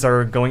 The boys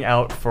are going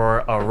out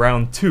for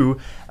round 2.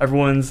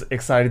 Everyone's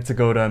excited to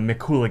go to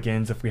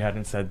McCooligans, if we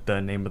hadn't said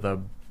the name of the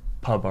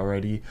pub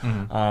already.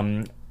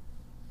 Mhm.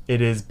 It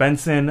is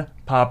Benson,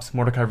 Pops,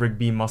 Mordecai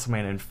Rigby,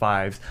 Muscleman, and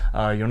Fives.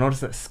 You'll notice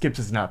that Skips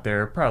is not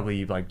there.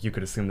 Probably, like, you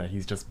could assume that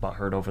he's just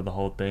butthurt over the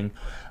whole thing.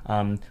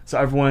 So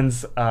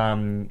everyone's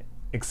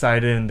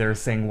excited, and they're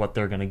saying what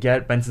they're gonna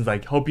get. Benson's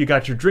like, hope you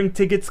got your drink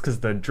tickets,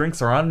 because the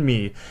drinks are on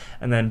me.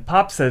 And then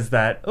Pop says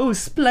that, oh,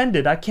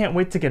 splendid, I can't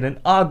wait to get an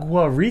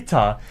agua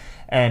rita.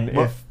 And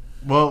if...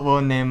 We'll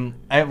name...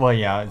 Well,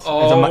 yeah,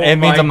 Oh it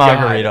means my a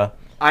margarita. God.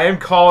 I am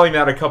calling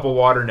that a cup of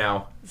water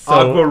now. So-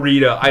 Agua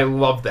Rita. I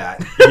love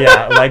that.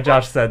 Yeah, like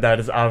Josh said, that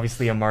is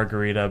obviously a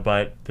margarita,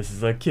 but this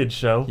is a kid's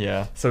show.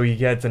 Yeah. So he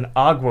gets an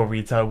agua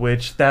rita,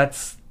 which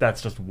that's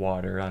just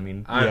water. I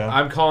mean,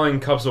 I'm calling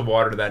cups of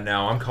water that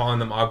now. I'm calling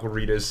them Agua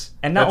Ritas.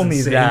 and not That's only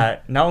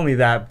insane.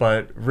 that,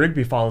 but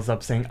Rigby follows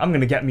up saying, "I'm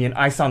gonna get me an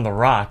ice on the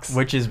rocks."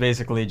 Which is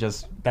basically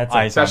just That's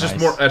ice That's on just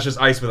ice. more. That's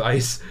just ice with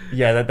ice.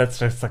 Yeah, that's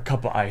just a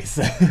cup of ice.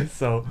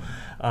 So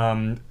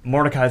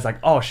Mordecai's like,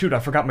 oh shoot, I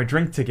forgot my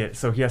drink ticket.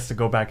 So he has to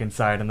go back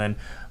inside, and then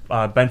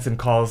Benson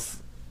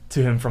calls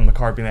to him from the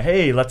car being like,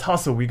 hey, let's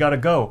hustle, we gotta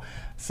go.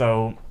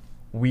 So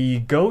we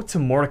go to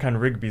Mordecai and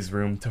Rigby's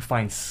room to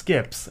find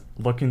Skips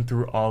looking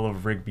through all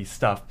of Rigby's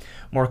stuff.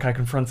 Mordecai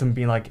confronts him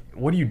being like,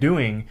 what are you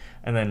doing?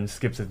 And then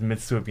Skips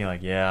admits to it being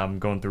like, yeah, I'm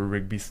going through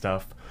Rigby's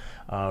stuff.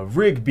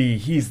 Rigby,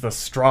 he's the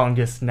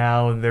strongest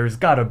now. There's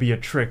gotta be a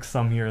trick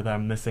some here that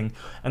I'm missing.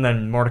 And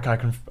then Mordecai,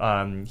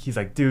 he's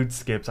like, dude,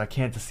 Skips, I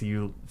can't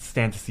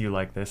stand to see you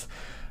like this.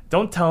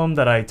 Don't tell him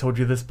that I told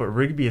you this, but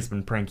Rigby has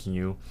been pranking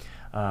you.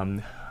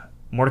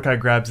 Mordecai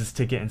grabs his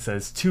ticket and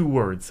says 2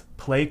 words,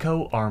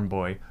 Playco Arm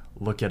Boy.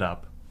 Look it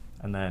up.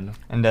 And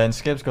then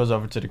Skips goes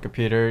over to the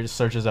computer,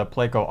 searches up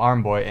Playco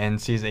Arm Boy, and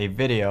sees a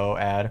video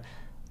ad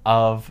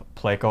of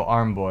Playco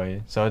Arm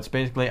Boy. So it's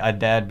basically a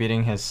dad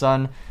beating his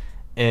son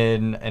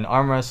in an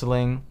arm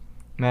wrestling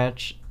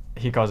match.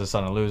 He calls his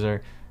son a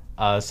loser.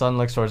 Son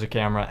looks towards the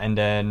camera, and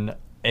then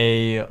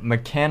a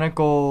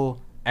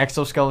mechanical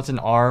exoskeleton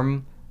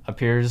arm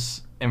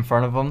appears in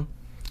front of him.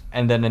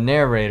 And then the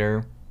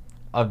narrator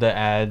of the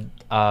ad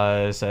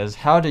says,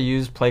 how to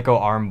use Playco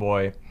Arm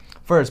Boy.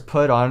 First,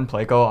 put on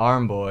Playco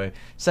Arm Boy.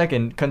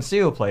 Second,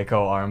 conceal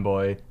Playco Arm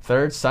Boy.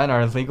 Third, sign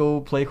our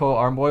legal Playco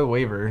Arm Boy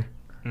waiver.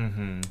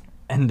 Mm-hmm.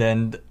 And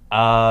then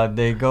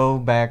they go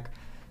back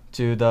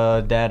to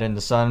the dad and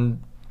the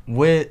son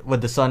with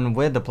the son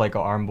with the Playco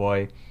Arm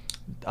Boy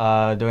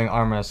doing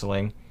arm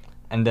wrestling.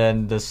 And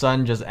then the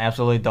son just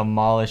absolutely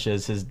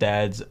demolishes his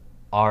dad's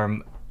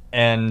arm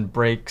and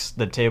breaks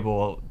the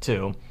table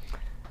too.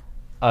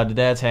 The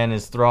dad's hand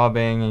is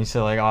throbbing, and he's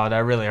still like, oh, that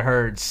really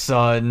hurts,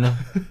 son.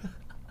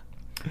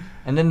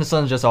 And then the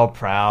son's just all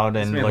proud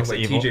and This man looks looks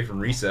like evil. TJ from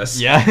Recess.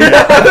 Yeah.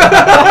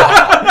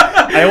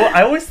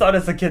 I always thought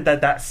as a kid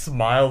that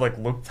smile like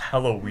looked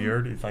hella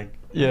weird. It's like,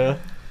 Yeah.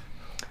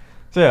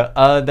 So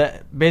yeah,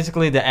 that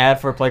basically the ad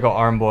for Playco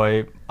Arm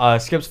Boy.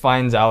 Skips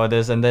finds out of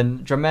this, and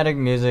then dramatic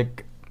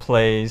music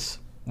plays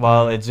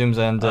while it zooms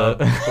into.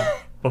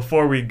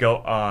 before we go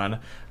on,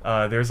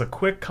 there's a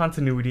quick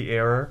continuity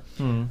error.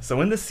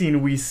 So in the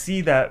scene, we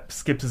see that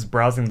Skips is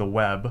browsing the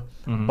web,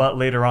 but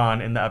later on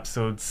in the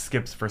episode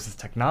Skips versus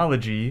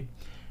Technology,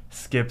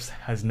 Skips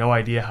has no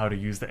idea how to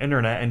use the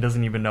internet and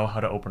doesn't even know how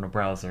to open a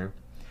browser.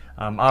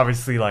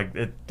 Obviously,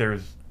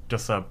 there's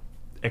just a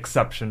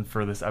exception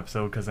for this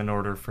episode, because in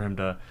order for him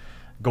to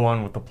go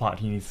on with the plot,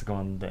 he needs to go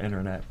on the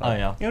internet. But, Oh,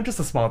 yeah. You know, just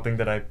a small thing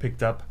that I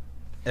picked up.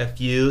 A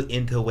few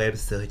interweb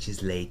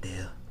searches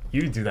later.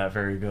 You do that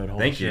very good. Holy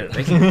Thank you. shit.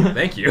 Thank you.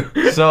 Thank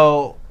you.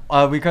 So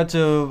we cut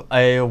to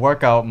a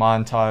workout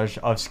montage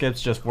of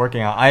Skips just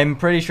working out. I'm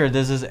pretty sure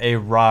this is a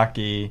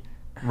Rocky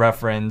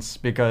reference,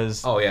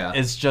 because Oh, yeah.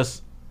 it's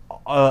just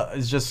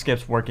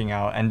Skips working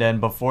out, and then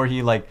before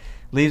he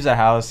leaves the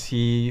house,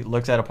 he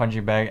looks at a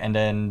punching bag and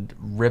then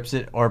rips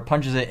it or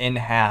punches it in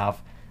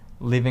half,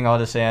 leaving all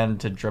the sand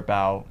to drip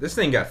out. This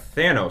thing got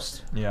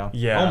Thanos. Yeah.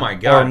 Yeah. Oh my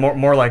God. Or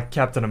more like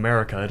Captain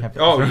America.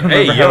 Oh, Remember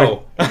hey, how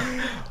yo.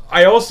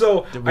 I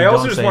also don't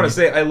just say want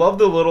to anything. say I love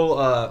the little.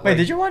 Wait,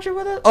 did you watch it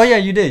with us? Oh yeah,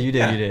 you did. You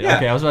Yeah, did. yeah.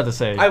 Okay, I was about to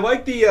say. I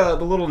like the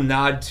little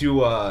nod to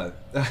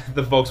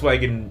the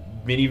Volkswagen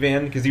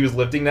minivan, because he was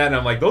lifting that, and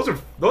I'm like, those are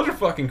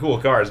fucking cool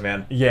cars,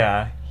 man.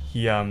 Yeah.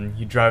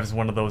 He drives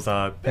one of those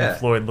Pink Yeah.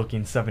 Floyd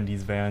looking 70s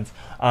vans.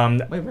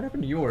 Wait, what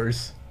happened to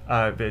yours?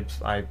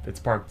 It's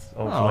parked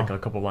Oh. like a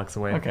couple blocks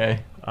away.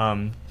 Okay.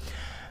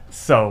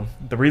 So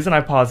the reason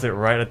I paused it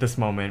right at this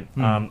moment,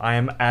 I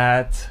am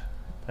at,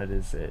 that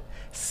is it,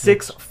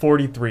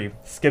 6:43.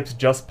 Skips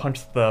just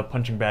punched the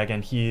punching bag,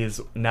 and he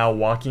is now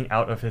walking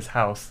out of his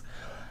house.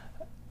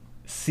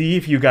 See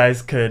if you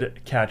guys could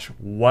catch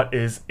what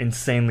is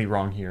insanely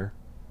wrong here.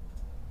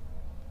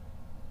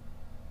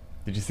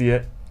 Did you see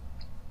it?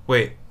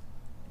 Wait,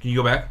 can you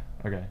go back?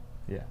 Okay,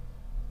 yeah.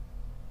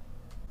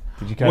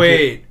 Did you catch it?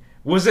 Wait,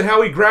 was it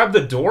how he grabbed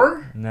the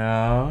door?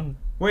 No.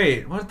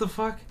 Wait, what the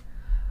fuck?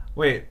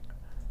 Wait,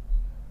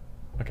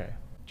 Okay.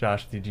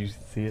 Josh, did you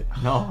see it?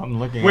 No, I'm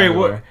looking. wait,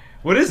 everywhere.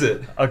 what is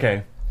it?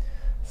 Okay.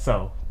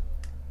 So,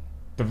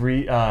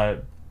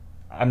 I'm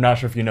not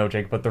sure if you know,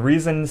 Jake, but the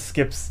reason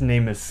Skip's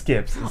name is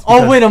Skips is Oh,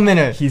 because wait a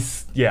minute.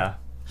 He's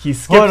He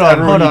skips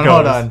everywhere he goes.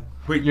 Hold on.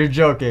 Wait. You're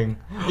joking.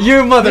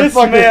 You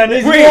motherfucker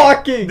is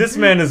walking. This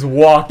man is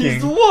walking.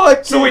 He's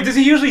walking. So wait, does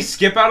he usually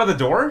skip out of the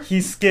door?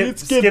 He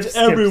skips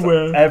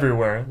everywhere.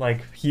 Everywhere.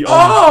 Like he.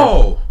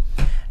 Oh.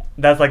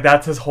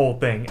 That's his whole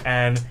thing.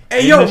 And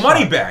Hey yo,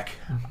 money back.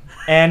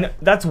 And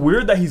that's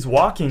weird that he's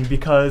walking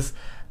because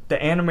the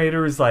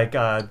animators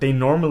they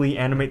normally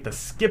animate the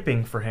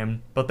skipping for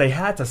him, but they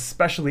had to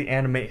specially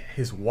animate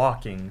his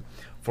walking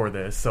for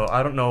this. So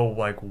I don't know,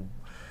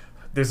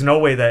 there's no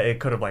way that it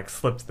could have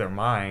slipped their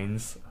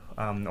minds,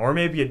 or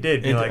maybe it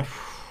did.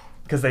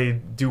 Because they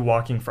do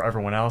walking for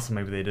everyone else, and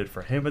maybe they did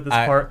for him at this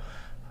part.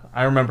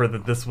 I remember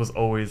that this was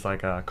always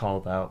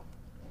called out.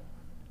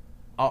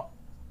 Oh,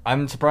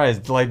 I'm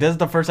surprised. This is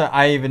the first time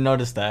I even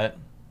noticed that.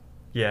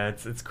 Yeah,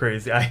 it's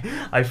crazy.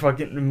 I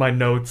fucking in my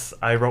notes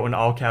I wrote in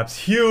all caps,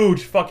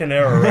 huge fucking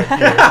error right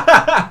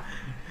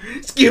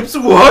here. Skips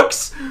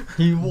walks.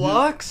 He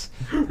walks.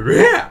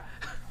 Yeah.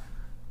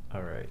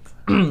 All right.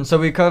 So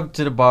we come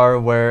to the bar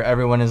where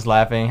everyone is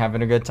laughing,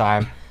 having a good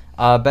time.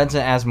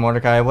 Benson asks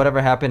Mordecai whatever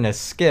happened to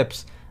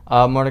Skips.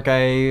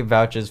 Mordecai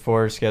vouches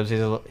for Skips.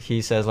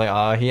 He says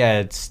he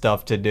had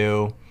stuff to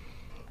do.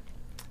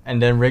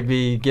 And then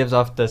Rigby gives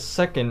off the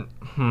second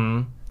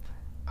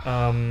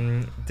How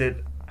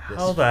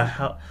the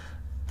hell?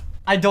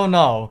 I don't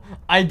know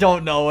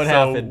what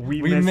happened.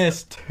 We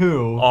missed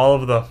two. All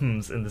of the in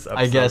this episode.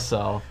 I guess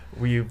so.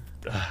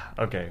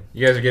 Okay.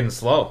 You guys are getting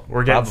slow.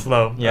 We're getting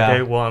slow. Yeah.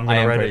 Okay, well I'm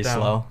gonna write it down.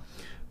 Slow.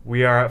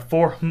 We are at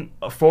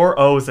four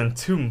O's and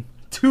two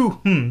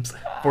hms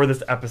for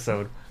this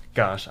episode.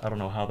 Gosh, I don't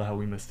know how the hell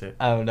we missed it.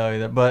 I don't know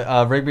either.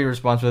 But Rigby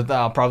responds with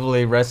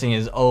probably resting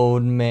his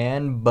old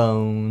man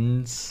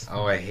bones.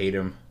 Oh, I hate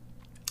him.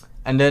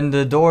 And then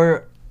the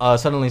door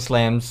suddenly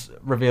slams,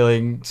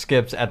 revealing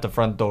Skips at the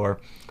front door.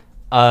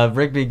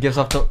 Rigby gives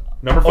off the...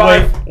 Number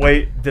 5.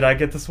 Wait, did I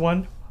get this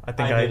one? I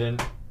think I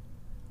didn't.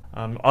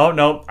 Oh,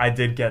 no, I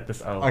did get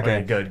this O.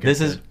 Okay, good.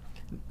 This is...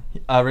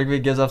 Rigby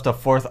gives off the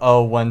fourth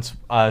O once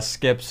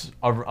Skips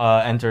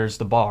enters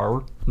the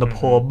bar, the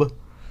pub.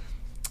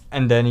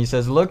 And then he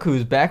says, look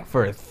who's back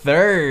for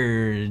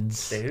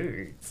thirds.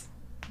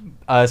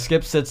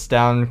 Skip sits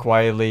down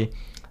quietly.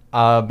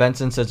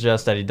 Benson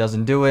suggests that he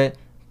doesn't do it,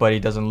 but he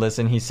doesn't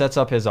listen. He sets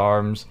up his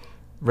arms.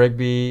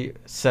 Rigby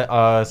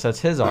sets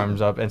his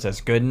arms up and says,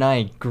 good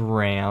night,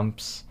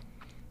 Gramps.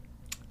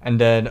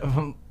 And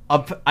then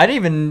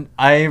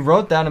I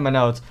wrote down in my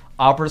notes,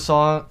 opera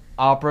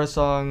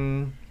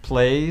song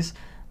plays,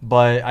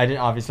 but I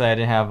didn't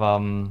have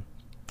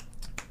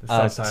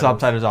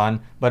subtitles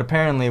on. But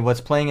apparently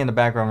what's playing in the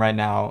background right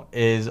now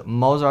is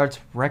Mozart's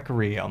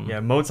Requiem. Yeah,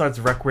 Mozart's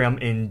Requiem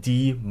in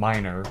D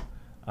minor.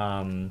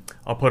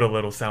 I'll put a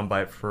little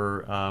soundbite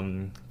for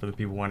the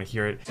people who want to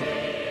hear it.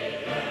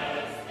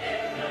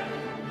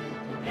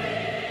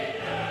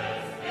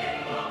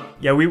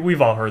 Yeah,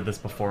 we've all heard this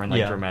before in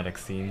dramatic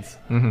scenes.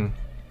 Mm-hmm.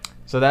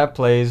 So that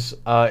plays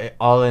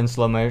all in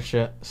slow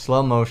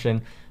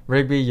motion.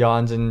 Rigby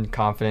yawns in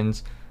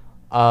confidence.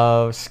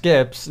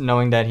 Skips,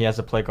 knowing that he has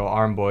a play called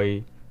Arm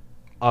Boy,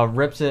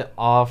 rips it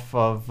off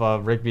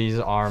of Rigby's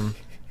arm,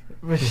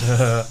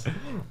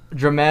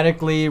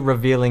 dramatically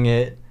revealing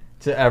it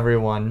to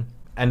everyone.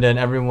 And then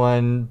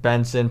everyone,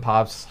 Benson,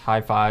 Pops,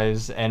 high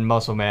fives, and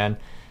Muscle Man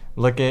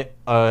looking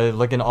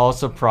all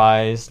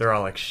surprised. They're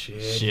all like,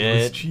 shit. He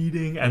was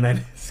cheating. And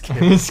then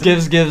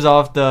Skips gives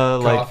off the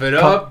cough it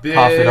up, bitch.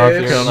 Cough it up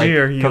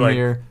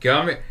here.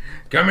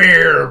 Come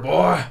here,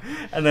 boy.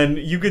 And then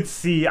you could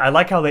see, I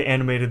like how they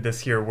animated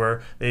this here,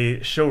 where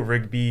they show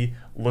Rigby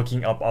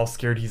looking up all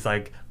scared. He's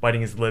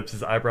biting his lips.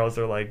 His eyebrows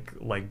are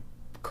like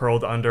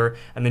curled under.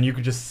 And then you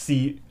could just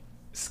see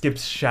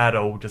Skip's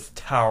shadow just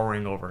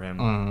towering over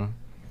him.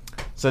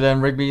 So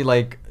then Rigby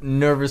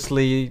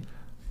nervously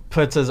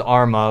puts his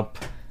arm up,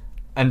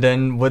 and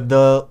then with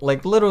the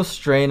little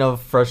strain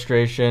of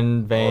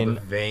frustration vein,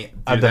 the vein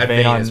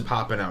is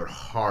popping out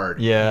hard.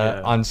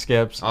 Yeah, on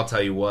Skips. I'll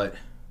tell you what.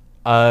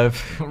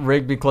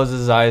 Rigby closes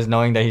his eyes,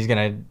 knowing that he's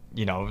gonna,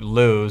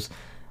 lose.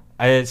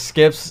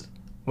 Skips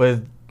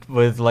with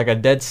a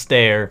dead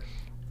stare,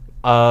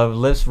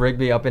 lifts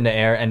Rigby up in the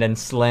air and then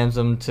slams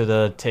him to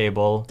the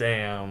table.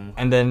 Damn.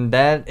 And then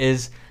that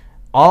is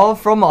all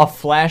from a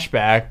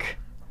flashback.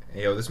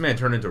 Hey, yo, this man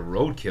turned into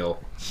Roadkill.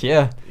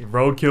 Yeah.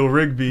 Roadkill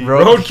Rigby.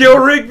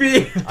 Roadkill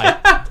Rigby.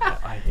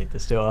 I hate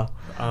this duo.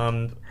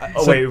 Real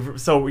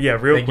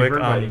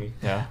quick.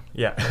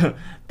 Yeah.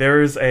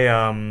 There's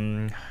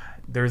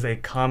a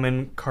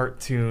common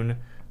cartoon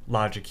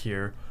logic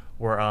here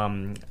where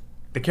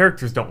the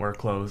characters don't wear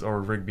clothes, or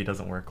Rigby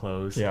doesn't wear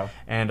clothes. Yeah.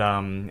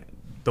 And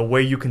the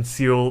way you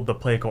conceal the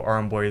Playco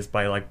Arm Boy is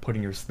by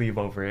putting your sleeve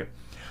over it.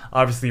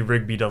 Obviously,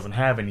 Rigby doesn't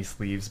have any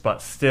sleeves,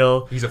 but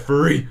still... He's a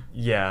furry.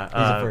 Yeah. He's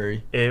a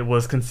furry. It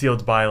was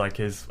concealed by,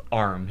 his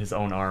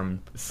own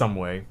arm, some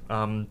way.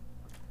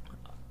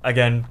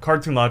 Again,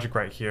 cartoon logic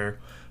right here.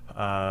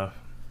 Kind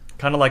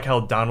of like how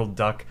Donald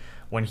Duck,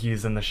 when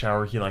he's in the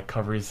shower, he,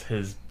 covers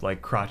his,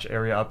 crotch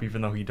area up,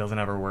 even though he doesn't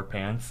ever wear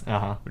pants.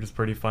 Uh-huh. Which is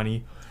pretty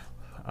funny.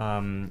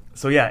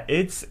 So yeah,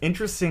 it's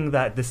interesting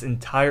that this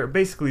entire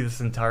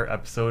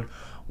episode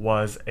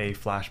was a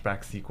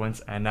flashback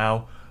sequence, and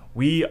now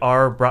we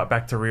are brought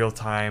back to real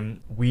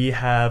time. We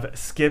have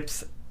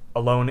Skips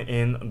alone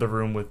in the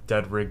room with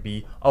dead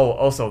Rigby. Oh,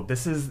 also,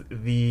 this is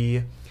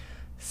the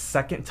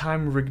second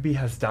time Rigby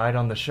has died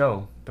on the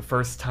show. The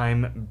first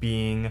time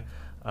being,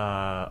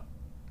 what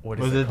is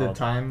Was it it called? the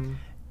time?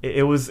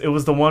 It was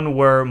the one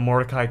where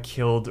Mordecai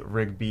killed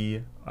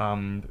Rigby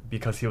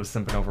because he was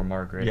simping over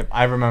Margaret. Yep,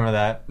 I remember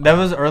that. That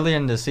was early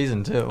in the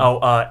season too.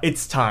 Oh,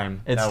 It's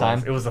Time. It's That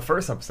Time? It was the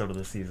first episode of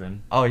the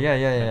season. Oh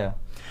yeah.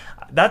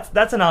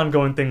 That's an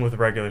ongoing thing with a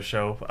regular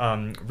show.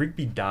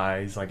 Rigby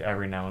dies like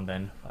every now and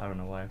then. I don't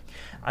know why.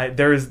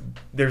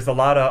 There's a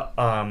lot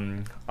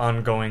of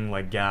ongoing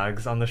like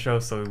gags on the show.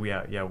 So we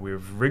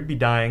have Rigby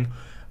dying,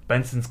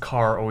 Benson's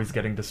car always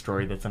getting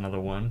destroyed. That's another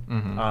one.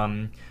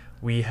 Mm-hmm.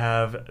 We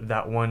have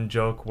that one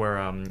joke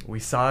where we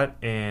saw it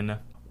in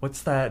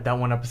what's that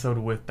one episode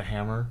with the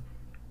hammer?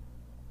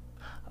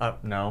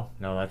 No,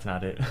 that's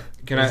not it.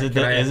 Is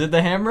it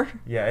the hammer?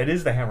 Yeah, it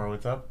is the hammer.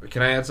 What's up?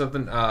 Can I add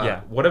something?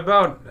 Yeah. What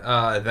about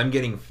them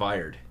getting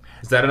fired?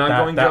 Is that an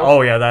ongoing joke?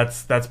 Oh yeah,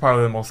 that's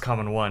probably the most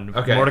common one.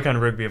 Okay. Mordecai and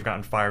Rigby have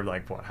gotten fired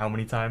like how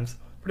many times?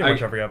 Pretty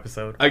much every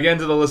episode. Again,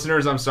 to the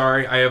listeners, I'm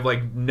sorry. I have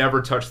like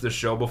never touched this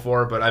show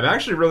before, but I'm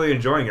actually really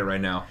enjoying it right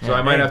now. So Yeah,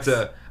 I might have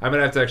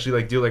to actually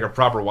like do like a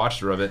proper watch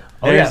through of it.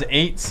 There's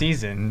 8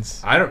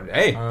 seasons.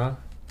 Hey, Uh,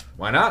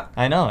 why not?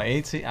 I know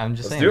 8. I'm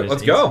just saying. do it. there's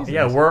Let's 8 go. seasons.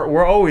 yeah,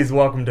 we're always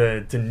welcome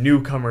to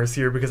newcomers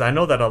here because I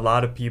know that a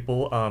lot of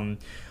people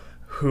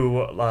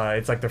who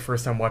it's like their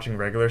first time watching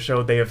regular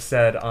show, they have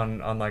said on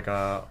like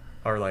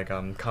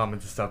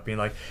comments and stuff being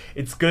like,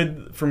 it's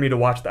good for me to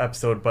watch the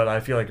episode, but I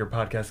feel like your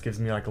podcast gives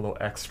me like a little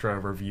extra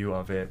review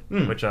of it,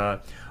 which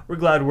we're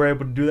glad we're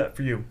able to do that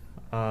for you.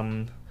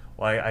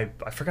 I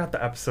forgot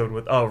the episode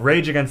with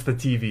Rage Against the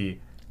TV.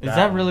 Is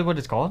that really what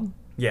it's called?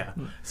 Yeah.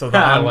 So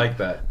I like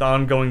that. The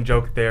ongoing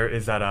joke there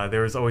is that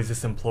there was always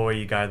this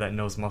employee guy that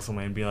knows Muscle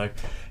Man being like,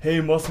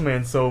 hey, Muscle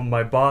Man, so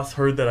my boss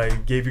heard that I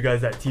gave you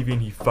guys that TV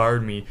and he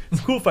fired me.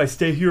 It's cool if I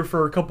stay here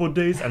for a couple of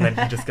days, and then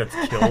he just gets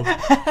killed.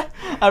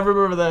 I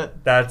remember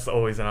that. That's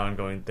always an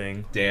ongoing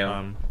thing.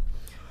 Damn.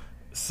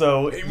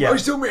 So, Hey, yeah.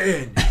 Muscle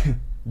Man.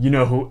 You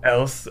know who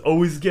else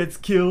always gets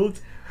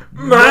killed?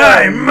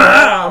 My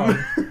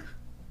mom.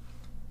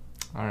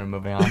 All right,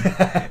 moving on.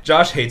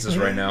 Josh hates us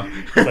right now.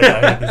 Like,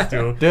 I hate this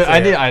too. Dude, So, I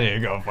yeah. need to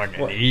go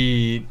fucking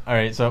eat. All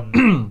right, so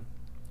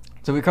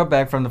so we cut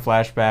back from the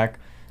flashback.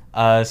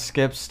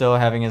 Skip's still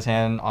having his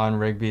hand on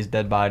Rigby's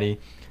dead body.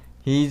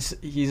 He's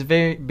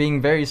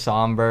being very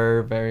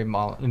somber, very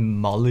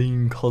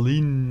melancholy.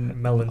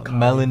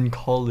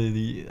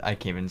 I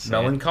can't even say it.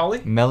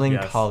 Melancholy?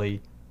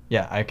 Melancholy.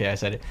 Yeah, okay, I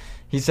said it.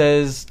 He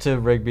says to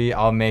Rigby,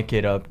 "I'll make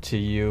it up to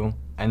you."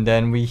 And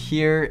then we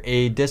hear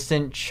a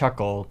distant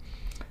chuckle.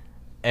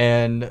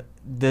 And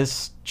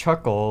this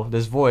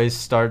voice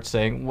starts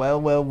saying,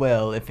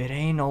 well, if it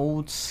ain't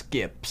old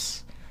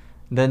Skips.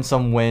 Then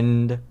some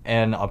wind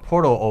and a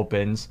portal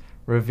opens,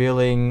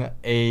 revealing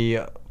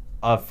a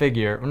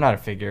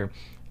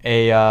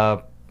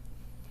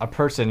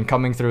person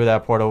coming through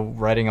that portal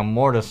riding a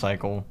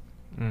motorcycle.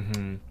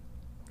 Mm-hmm.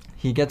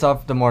 He gets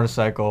off the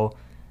motorcycle,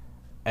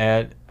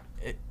 and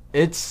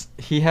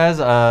he has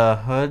a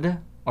hood,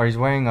 or he's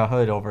wearing a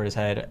hood over his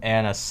head,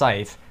 and a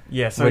scythe.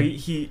 Yeah, so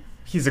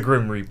he's a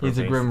Grim Reaper. He's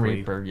a Grim basically.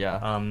 Reaper,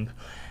 yeah.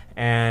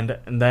 And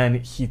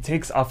then he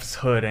takes off his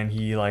hood and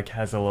he like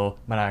has a little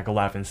maniacal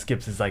laugh, and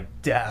Skips is like,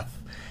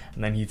 death.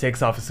 And then he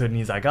takes off his hood and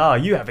he's like,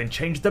 you haven't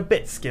changed a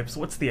bit, Skips.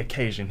 What's the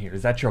occasion here?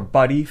 Is that your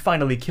buddy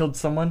finally killed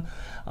someone?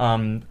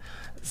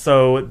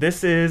 So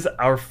this is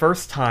our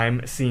first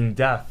time seeing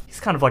Death. He's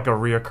kind of like a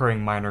reoccurring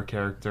minor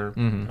character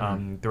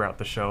throughout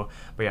the show.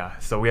 But yeah,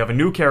 so we have a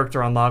new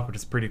character unlocked, which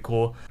is pretty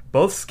cool.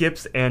 Both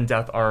Skips and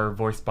Death are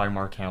voiced by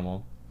Mark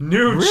Hamill.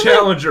 New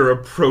challenger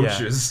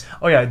approaches. Yeah.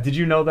 Oh yeah, did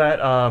you know that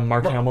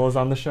Mark Hamill is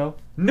on the show?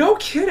 No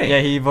kidding. Yeah,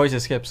 he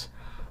voices Skips.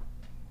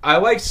 I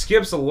like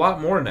Skips a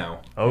lot more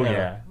now. Oh Yeah.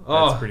 yeah,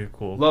 Oh, that's pretty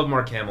cool. Love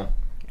Mark Hamill.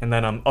 And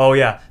then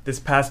this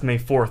past May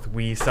 4th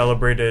we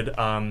celebrated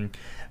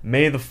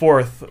May the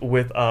 4th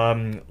with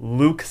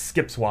Luke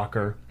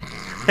Skipswalker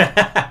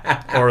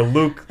or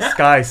Luke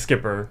Sky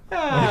Skipper.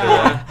 Either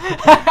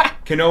one.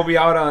 Kenobi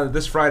out on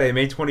this Friday,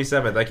 May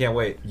 27th. I can't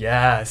wait.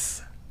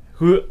 Yes.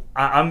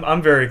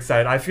 I'm very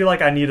excited. I feel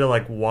like I need to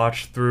like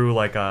watch through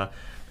like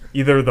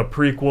either the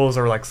prequels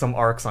or like some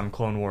arcs on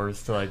Clone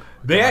Wars to like.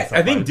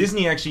 I think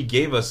Disney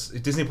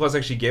Plus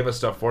actually gave us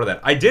stuff for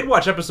that. I did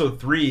watch episode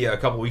 3 a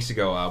couple weeks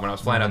ago when I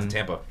was flying out to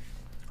Tampa.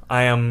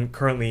 I am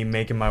currently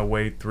making my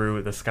way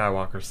through the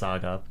Skywalker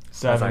saga.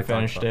 So I haven't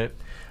finished it.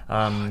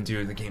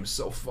 Dude, the game's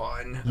so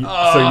fun.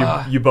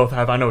 So you both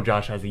have. I know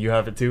Josh has it. You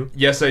have it too.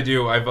 Yes, I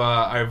do. I've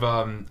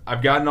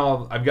gotten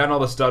all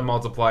the stud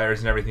multipliers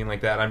and everything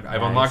like that.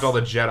 I've unlocked all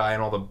the Jedi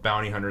and all the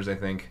bounty hunters, I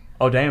think.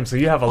 Oh damn! So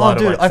you have a lot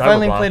of. Dude, like, I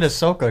finally cyber played blocks.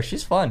 Ahsoka.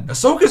 She's fun.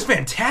 Ahsoka's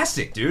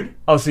fantastic, dude.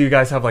 Oh, so you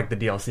guys have like the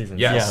DLCs and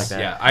Yes, stuff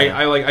like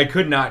that.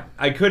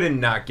 I couldn't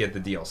not get the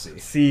DLC.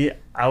 See,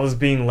 I was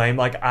being lame.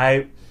 Like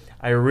I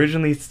I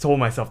originally told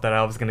myself that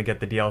I was gonna get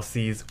the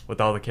DLCs with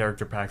all the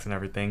character packs and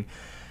everything.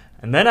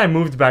 And then I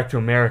moved back to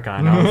America,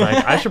 and I was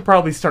like, I should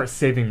probably start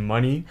saving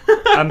money.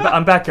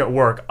 I'm back at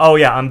work. Oh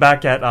yeah, I'm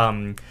back at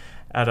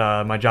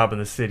my job in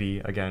the city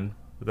again,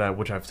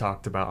 which I've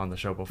talked about on the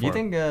show before.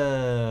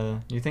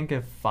 You think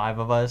if 5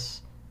 of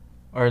us,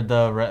 or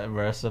the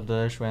rest of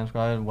the Schwam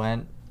squad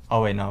went?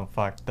 Oh wait, no,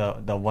 fuck.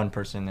 The one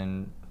person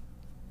in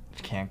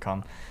can't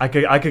come. I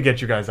could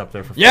get you guys up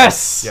there for free.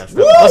 Yes.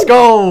 Let's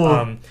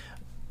go.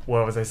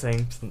 What was I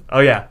saying? Oh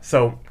yeah,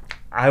 so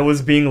I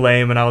was being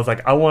lame, and I was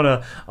like, I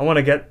wanna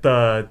get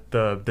the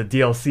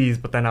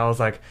DLCs, but then I was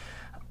like,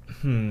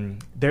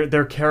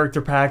 they're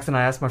character packs, and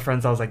I asked my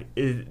friends, I was like,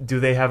 do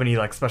they have any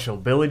like special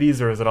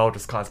abilities, or is it all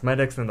just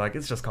cosmetics? And like,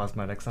 it's just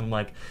cosmetics. And I'm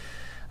like,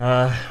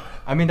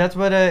 I mean, that's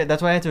what I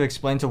had to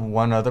explain to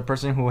one other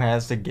person who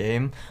has the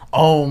game.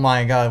 Oh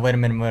my god! Wait a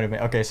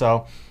minute. Okay,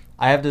 so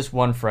I have this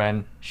one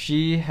friend.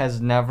 She has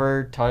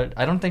never touched.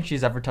 I don't think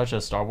she's ever touched a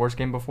Star Wars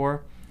game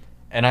before.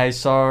 And I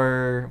saw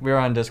her. We were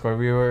on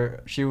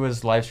Discord. She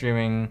was live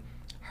streaming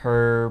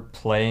her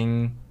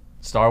playing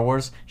Star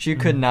Wars. She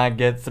could not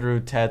get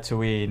through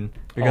Tatooine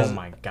because oh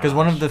my because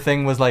one of the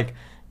thing was like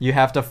you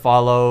have to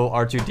follow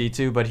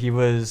R2-D2, but he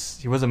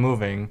wasn't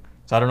moving.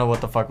 So I don't know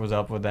what the fuck was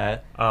up with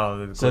that.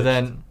 Oh, so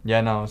then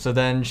So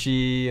then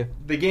she.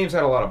 The game's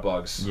had a lot of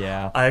bugs.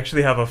 Yeah. I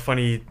actually have a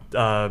funny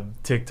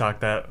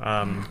TikTok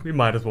that we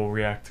might as well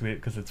react to it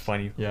because it's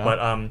funny. Yeah.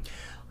 But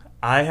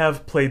I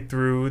have played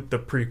through the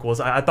prequels.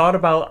 I thought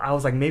about. I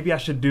was like, maybe I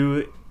should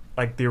do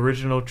like the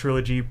original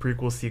trilogy,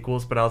 prequel,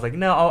 sequels. But I was like,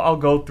 no, I'll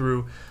go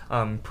through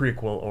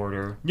prequel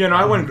order. Yeah, no,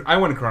 I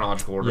went in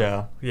chronological order.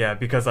 Yeah. Yeah,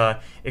 because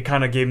it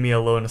kind of gave me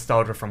a little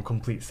nostalgia from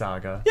Complete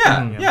Saga.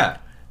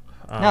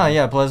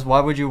 Yeah. Plus,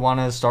 why would you want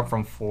to start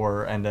from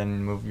 4 and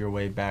then move your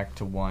way back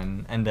to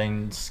 1 and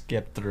then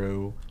skip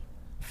through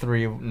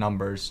 3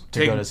 numbers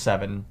to go to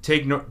 7?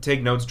 Take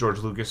notes, George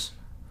Lucas.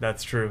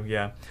 That's true.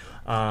 Yeah.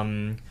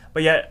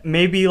 But yeah,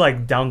 maybe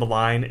like down the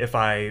line, if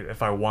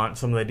I want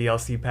some of the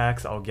DLC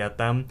packs, I'll get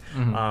them.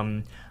 Mm-hmm.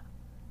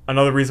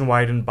 Another reason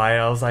why I didn't buy it,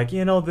 I was like,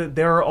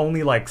 there are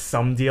only like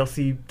some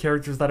DLC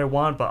characters that I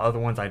want, but other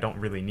ones I don't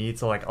really need.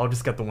 So like, I'll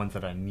just get the ones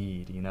that I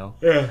need,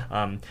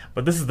 Yeah.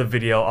 But this is the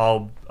video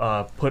I'll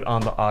put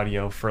on the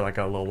audio for like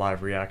a little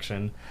live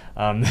reaction.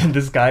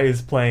 This guy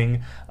is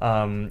playing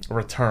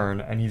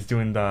Return, and he's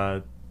doing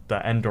the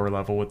Endor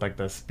level with like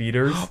the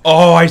speeders.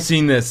 Oh, I've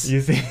seen this.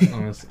 You see?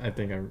 I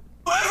think I.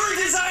 Whoever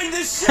designed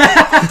this shit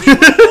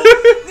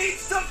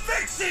needs to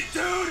fix it,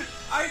 dude!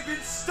 I've been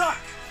stuck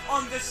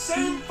on the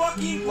same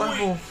fucking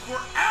point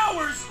for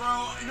hours,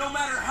 bro. No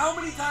matter how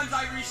many times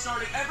I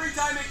restart it, every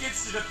time it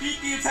gets to defeat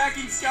the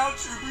attacking scout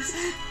troopers,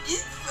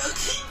 it's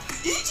fucking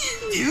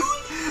bitchin', dude.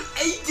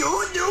 I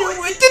don't know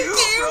what to do,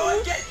 bro.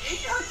 I get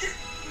 800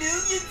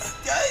 million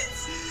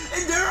studs,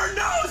 and there are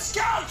no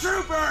scout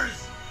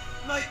troopers.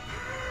 I'm like,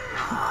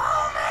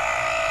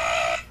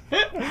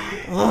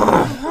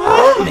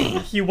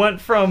 He went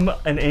from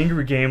an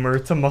angry gamer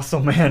to Muscle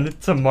Man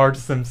to Marge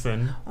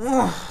Simpson.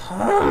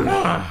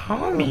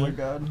 Oh my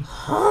god.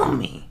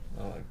 homie.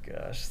 Oh my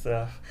gosh,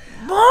 Steph.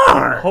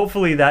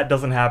 Hopefully that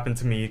doesn't happen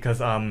to me because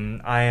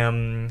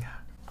I'm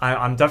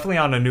definitely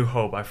on A New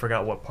Hope. I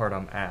forgot what part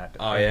I'm at.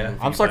 Oh, yeah.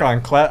 I'm stuck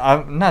on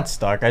I'm not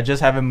stuck. I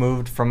just haven't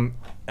moved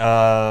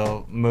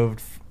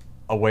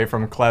away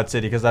from Cloud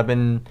City because I've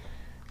been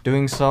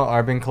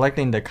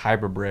collecting the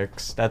Kyber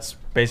bricks. That's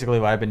basically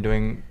what I've been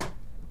doing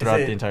throughout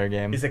the entire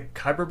game. Is it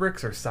Kyber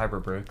bricks or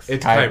Cyber bricks?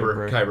 It's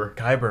Kyber.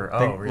 Kyber.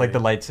 Oh, really? Like the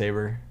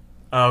lightsaber.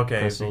 Oh,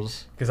 okay.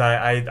 Crystals. Because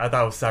I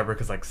thought it was Cyber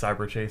because like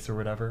Cyber Chase or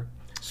whatever.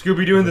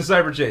 Scooby-Doo and the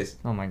Cyber Chase.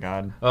 Oh my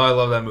god. Oh, I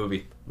love that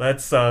movie.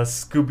 Let's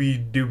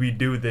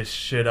Scooby-Dooby-Doo this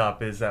shit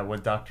up. Is that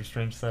what Doctor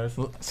Strange says?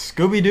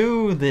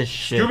 Scooby-Doo this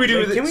shit.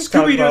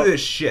 Scooby-Doo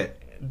this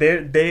shit.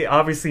 They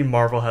obviously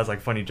Marvel has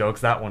like funny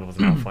jokes. That one was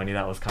not funny.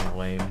 That was kind of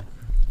lame.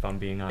 If I'm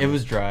being honest. It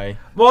was dry.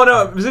 Well,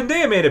 no,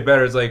 Zendaya made it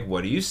better. It's like,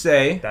 what do you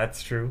say?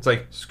 That's true. It's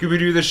like,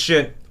 Scooby-Doo this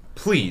shit,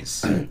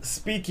 please.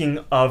 Speaking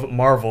of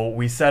Marvel,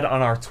 we said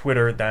on our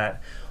Twitter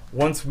that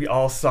once we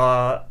all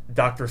saw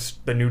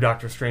the new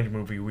Doctor Strange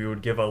movie, we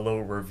would give a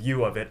little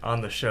review of it on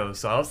the show.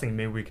 So I was thinking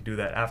maybe we could do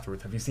that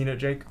afterwards. Have you seen it,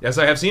 Jake? Yes,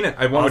 I have seen it.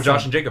 I went with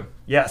Josh and Jacob.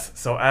 Yes.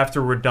 So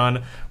after we're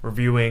done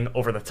reviewing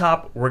Over the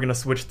Top, we're going to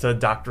switch to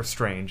Doctor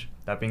Strange.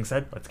 That being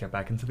said, let's get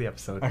back into the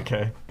episode.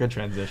 Okay, good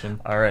transition.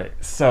 All right.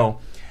 So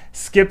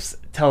Skips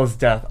tells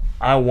Death,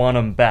 I want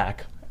him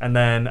back. And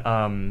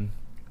then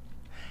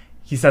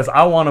he says,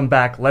 I want him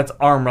back. Let's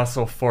arm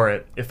wrestle for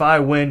it. If I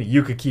win,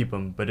 you could keep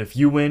him. But if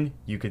you win,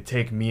 you could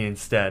take me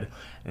instead.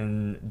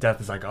 And Death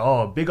is like,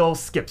 oh, big old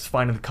Skips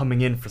finally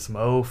coming in for some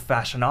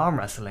old-fashioned arm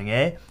wrestling,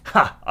 eh?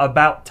 Ha!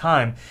 About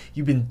time.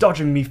 You've been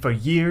dodging me for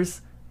years.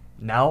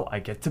 Now I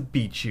get to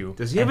beat you.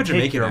 Does he have a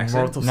Jamaican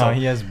accent? No,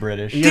 he has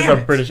British. He has a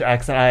British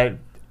accent.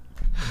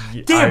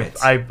 Damn it!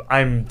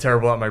 I'm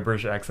terrible at my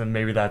British accent.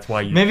 Maybe that's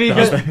why you. Maybe you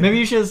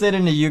should have stayed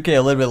in the UK a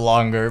little bit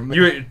longer.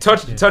 You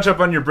touch up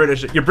on your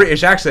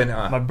British accent.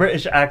 My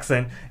British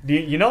accent. Do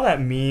you know that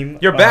meme?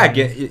 You're back.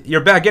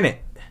 You're back in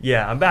it.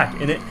 Yeah, I'm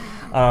back in it.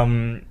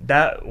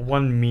 That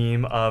one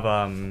meme of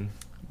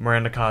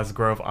Miranda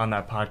Cosgrove on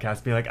that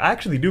podcast being like, I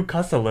actually do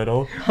cuss a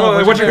little.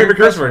 Oh, what's your favorite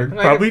curse word?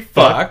 Probably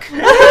fuck.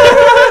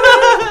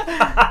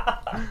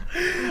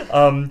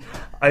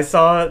 I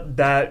saw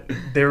that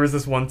there was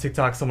this one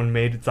TikTok someone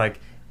made. It's like,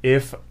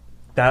 if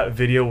that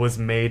video was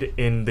made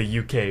in the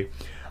UK,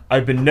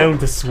 I've been known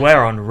to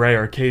swear on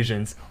rare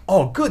occasions.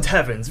 Oh, good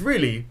heavens,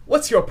 really?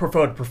 What's your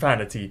preferred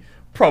profanity?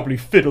 Probably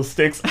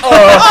fiddlesticks.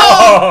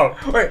 Oh!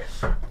 Wait.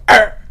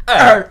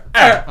 Oh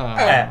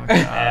my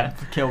god.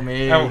 Kill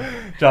me.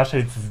 Josh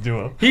hates his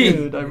duo.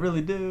 Dude, I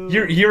really do.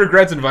 He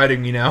regrets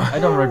inviting me now. I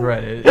don't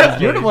regret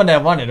it. You're the one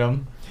that wanted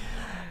him.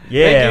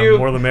 Yeah, Thank you.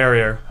 more the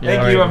merrier.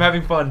 Thank you, I'm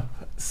having fun.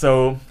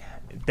 So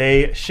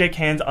they shake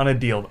hands on a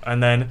deal,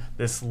 and then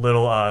this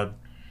little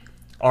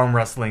arm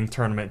wrestling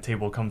tournament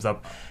table comes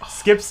up.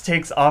 Skips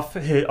takes off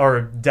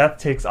Death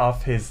takes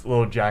off his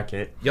little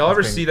jacket. Y'all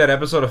ever see that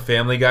episode of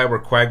Family Guy where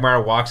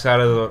Quagmire walks out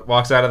of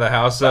the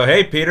house? So,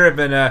 hey, Peter, I've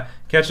been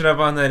catching up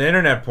on that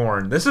internet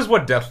porn. This is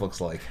what Death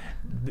looks like.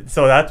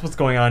 So that's what's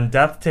going on.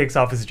 Death takes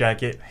off his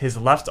jacket. His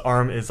left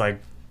arm is like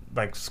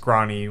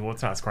scrawny. Well,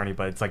 it's not scrawny,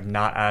 but it's like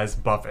not as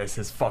buff as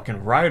his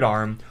fucking right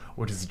arm,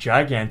 which is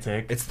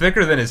gigantic. It's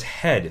thicker than his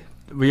head.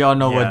 We all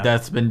know Yeah. what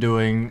Death's been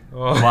doing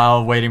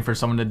while waiting for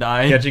someone to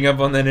die. Catching up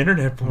on that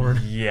internet porn.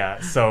 Yeah,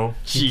 so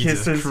he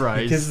Jesus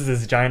Christ. kisses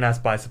his giant ass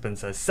bicep and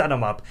says, "Set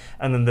him up."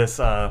 And then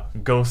this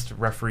ghost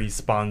referee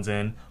spawns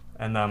in,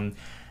 and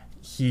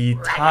he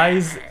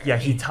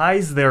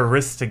ties their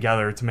wrists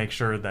together to make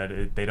sure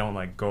that they don't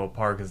like go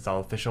apart because it's all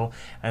official.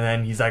 And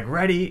then he's like,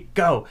 "Ready,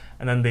 go!"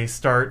 And then they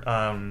start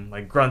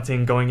like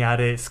grunting, going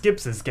at it.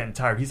 Skips is getting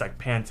tired. He's like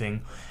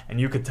panting, and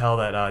you could tell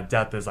that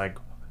Death is like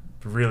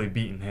really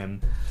beating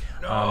him.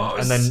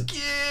 And then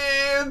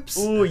Skips!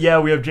 ooh, yeah,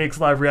 we have Jake's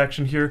live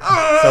reaction here.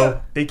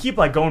 So they keep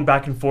like going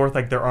back and forth,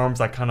 like their arms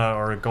like kind of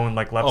are going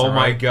like left Oh and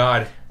my right.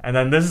 god. And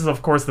then this is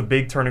of course the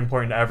big turning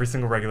point in every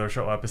single regular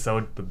show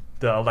episode.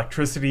 The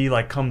electricity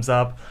like comes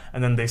up,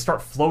 and then they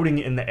start floating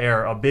in the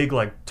air. A big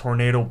like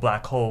tornado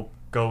black hole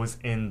goes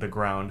in the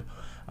ground.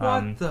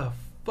 What the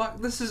fuck?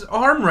 This is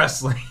arm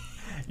wrestling.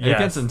 It Yes.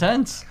 gets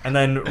intense. And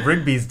then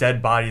Rigby's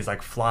dead body is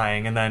like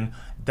flying, and then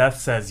Death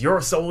says,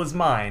 "Your soul is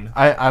mine."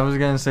 I was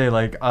gonna say,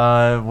 like,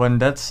 when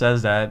Death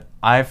says that,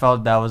 I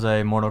felt that was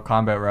a Mortal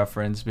Kombat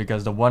reference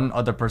because the one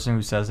other person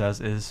who says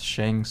that is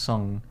Shang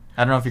Tsung.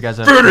 I don't know if you guys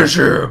have Finish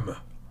him!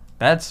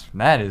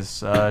 that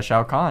is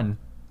Shao Kahn.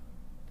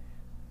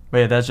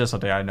 Wait, that's just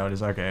something I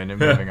noticed. Okay, and then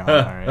moving on.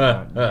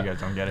 Alright, you guys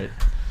don't get it.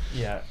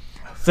 Yeah.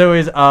 So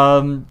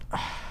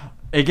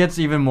it gets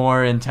even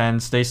more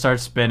intense. They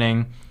start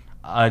spinning.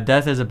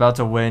 Death is about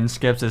to win.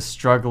 Skips is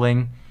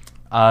struggling.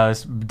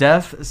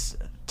 Death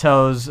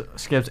tells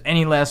Skips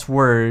any last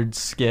words.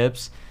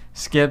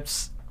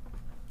 Skips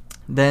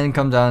then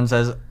comes down and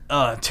says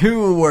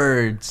 2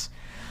 words.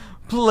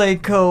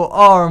 Playco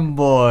arm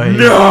boy.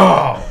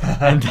 No!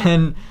 And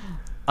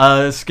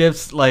then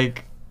Skips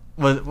like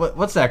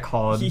what's that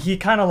called? He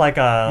kind of like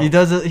He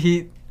does it.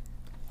 He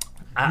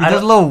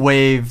does a little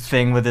wave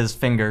thing with his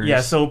fingers.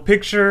 Yeah, so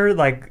picture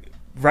like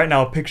right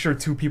now, picture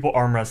 2 people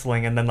arm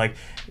wrestling, and then like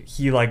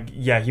he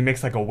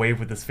makes like a wave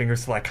with his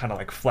fingers to like kind of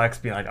like flex,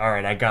 being like, "All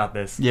right, I got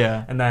this."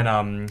 Yeah. And then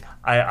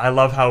I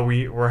love how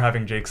we're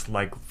having Jake's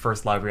like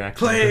first live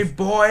reaction.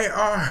 Playboy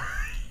arm.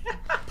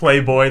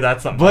 Playboy,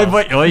 that's something.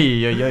 Boy, else.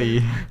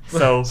 oi.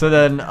 So So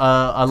then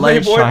a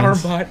light Playboy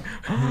shines.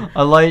 armbot.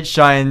 A light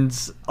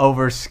shines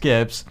over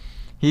Skips.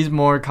 He's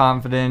more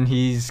confident.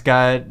 He's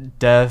got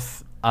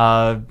Death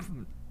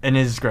in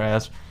his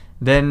grasp.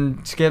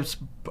 Then Skips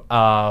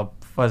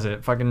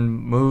fucking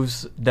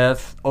moves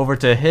Death over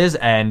to his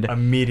end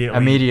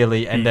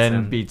immediately and beats then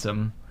him. beats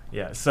him.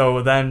 Yeah.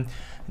 So then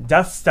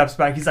Death steps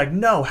back. He's like,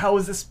 "No, how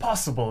is this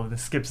possible?" And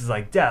Skips is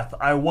like, "Death,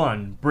 I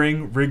won.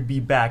 Bring Rigby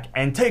back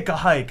and take a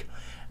hike."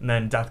 And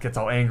then Death gets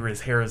all angry.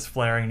 His hair is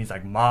flaring, and he's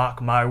like,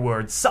 "Mark my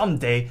words.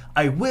 Someday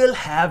I will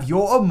have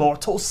your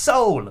immortal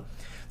soul."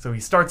 So he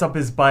starts up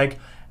his bike,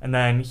 and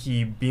then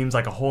he beams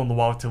like a hole in the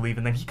wall to leave,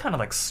 and then he kind of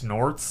like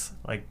snorts,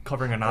 like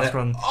covering a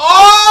nostril. And,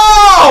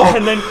 Oh!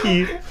 and then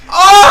he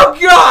Oh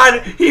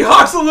god! He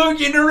hawks a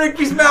loogie into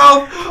Rigby's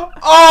mouth.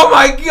 Oh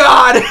my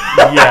god!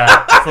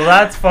 yeah. So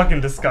that's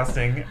fucking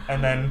disgusting.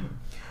 And then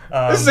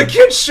This is a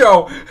kids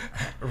show.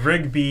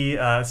 Rigby,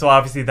 so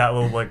obviously that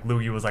little like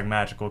loogie was like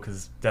magical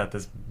because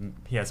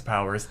he has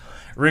powers.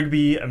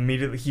 Rigby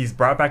immediately, he's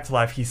brought back to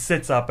life. He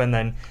sits up, and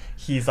then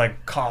he's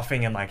like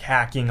coughing and like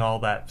hacking all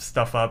that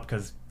stuff up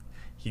because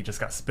he just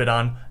got spit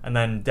on. And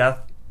then Death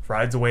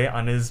rides away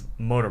on his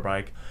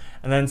motorbike.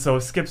 And then so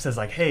Skip says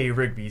like, "Hey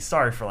Rigby,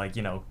 sorry for like,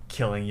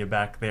 killing you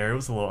back there. It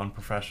was a little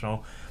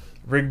unprofessional."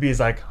 Rigby's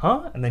like,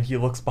 "Huh?" And then he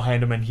looks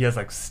behind him, and he has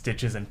like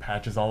stitches and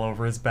patches all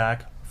over his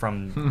back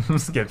from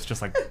Skips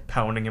just like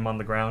pounding him on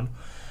the ground.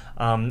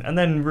 And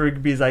then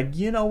Rigby's like,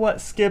 "You know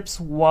what, Skips,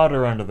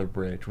 water under the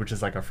bridge," which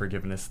is like a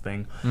forgiveness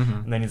thing.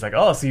 And then he's like,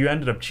 "Oh, so you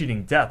ended up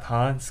cheating Death,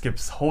 huh?"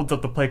 Skips holds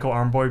up the Playco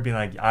arm boy, being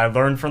like, "I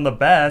learned from the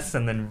best."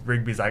 And then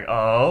Rigby's like,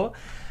 "Oh."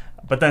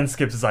 But then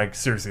Skips is like,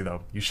 "Seriously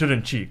though, you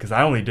shouldn't cheat because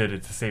I only did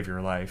it to save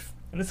your life."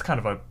 And it's kind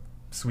of a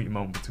sweet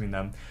moment between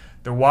them.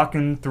 They're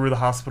walking through the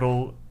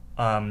hospital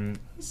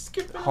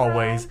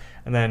hallways,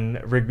 and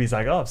then Rigby's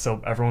like, oh,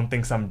 so everyone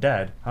thinks I'm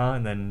dead, huh?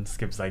 And then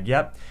Skip's like,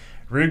 yep.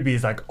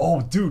 Rigby's like,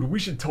 oh, dude, we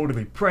should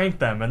totally prank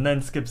them. And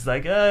then Skip's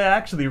like,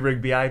 actually,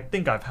 Rigby, I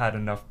think I've had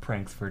enough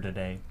pranks for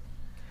today.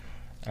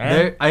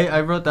 And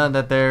I wrote down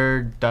that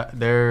their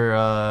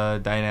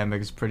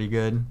dynamic is pretty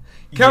good.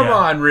 Come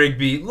on,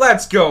 Rigby,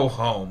 let's go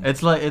home.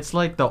 It's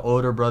like the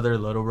older brother,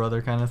 little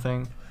brother kind of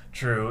thing.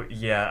 True,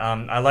 yeah.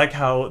 I like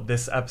how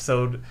this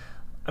episode...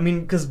 I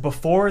mean, because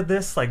before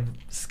this, like,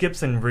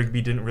 Skips and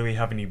Rigby didn't really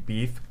have any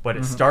beef, but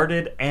it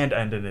started and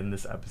ended in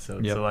this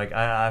episode. Yep. So, like,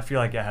 I feel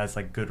like it has,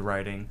 like, good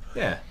writing.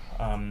 Yeah.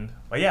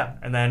 But yeah,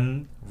 and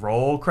then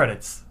roll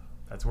credits.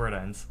 That's where it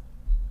ends.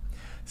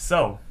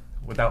 So,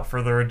 without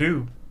further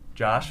ado,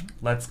 Josh,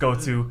 let's go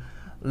to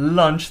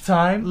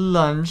lunchtime.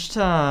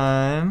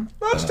 Lunchtime.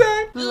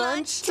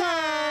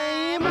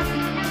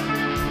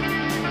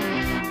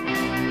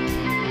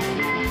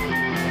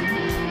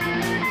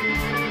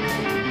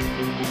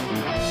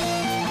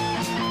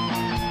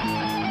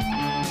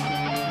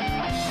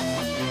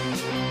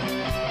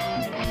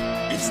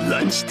 It's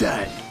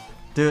lunchtime.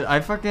 Dude, I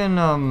fucking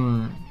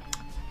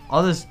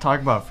all this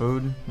talk about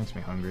food makes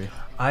me hungry.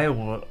 I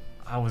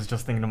was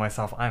just thinking to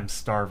myself, I'm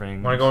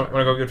starving. Wanna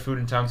go get food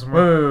in town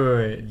somewhere?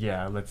 Wait.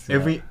 Yeah, let's see.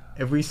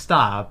 If we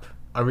stop,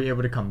 are we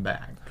able to come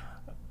back?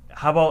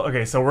 How about,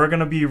 okay, so we're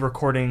going to be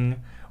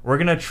recording, we're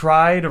going to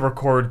try to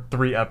record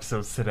 3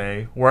 episodes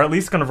today. We're at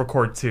least going to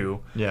record 2.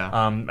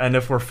 Yeah. And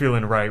if we're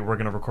feeling right, we're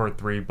going to record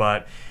 3,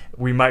 but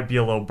we might be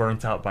a little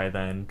burnt out by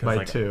then. By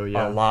like, 2,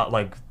 yeah. A lot,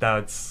 like,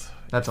 that's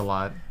a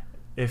lot.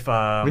 If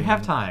we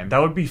have time. That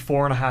would be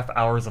 4.5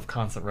 hours of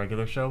constant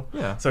regular show.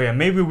 Yeah. So yeah,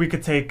 maybe we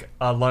could take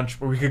a lunch,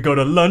 or we could go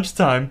to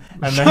lunchtime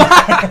and then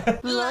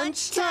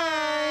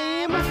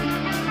Lunchtime.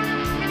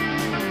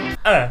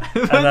 and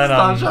then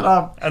Stop, shut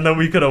up. And then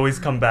we could always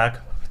come back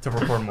to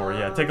record more.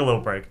 Yeah, take a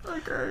little break.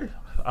 Okay.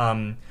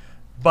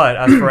 But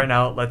as for right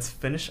now, let's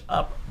finish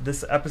up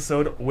this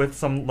episode with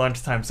some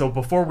lunchtime. So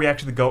before we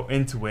actually go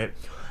into it,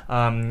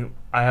 I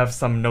have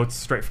some notes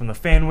straight from the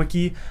fan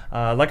wiki.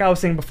 Like I was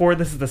saying before,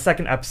 this is the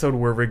second episode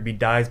where Rigby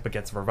dies but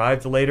gets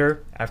revived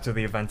later after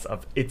the events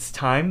of It's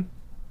Time.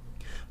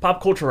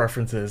 Pop culture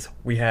references.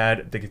 We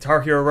had the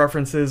Guitar Hero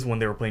references when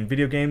they were playing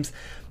video games.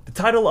 The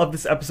title of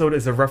this episode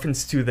is a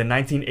reference to the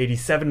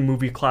 1987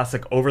 movie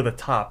classic Over the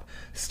Top,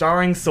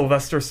 starring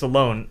Sylvester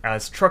Stallone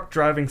as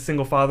truck-driving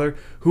single father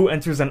who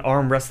enters an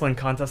arm wrestling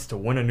contest to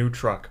win a new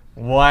truck.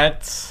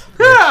 What?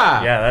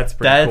 Yeah, that's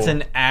pretty cool. That's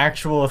an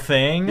actual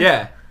thing?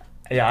 Yeah.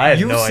 Yeah, I had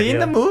You've no seen idea.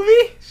 the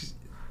movie?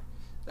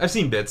 I've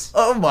seen bits.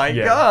 Oh my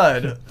Yeah.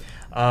 god.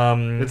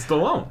 It's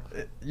Stallone.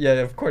 Yeah,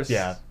 of course.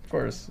 Yeah.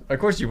 Of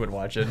course you would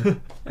watch it.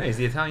 Hey, he's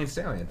the Italian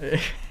stallion.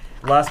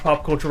 Last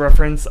pop culture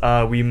reference,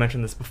 we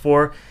mentioned this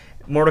before.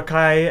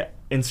 Mordecai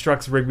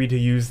instructs Rigby to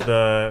use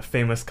the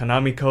famous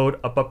Konami code,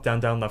 up,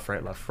 down, left,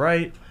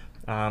 right.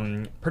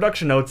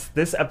 Production notes,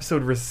 this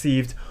episode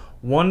received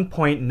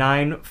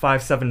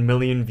 1.957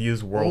 million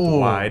views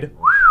worldwide,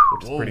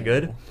 which is pretty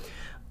good.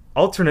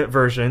 Alternate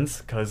versions,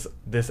 because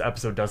this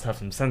episode does have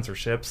some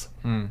censorships.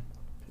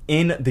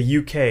 In the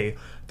UK,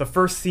 the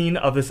first scene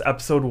of this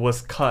episode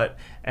was cut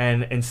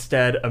and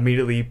instead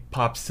immediately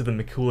pops to the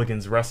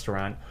McCooligan's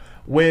restaurant,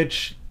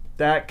 which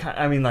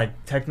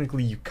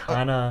technically you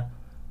kind of...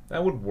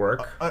 That would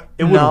work.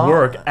 It would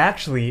work.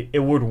 Actually, it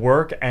would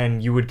work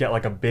and you would get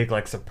like a big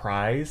like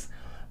surprise.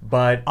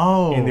 But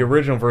in the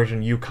original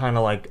version, you kind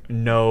of like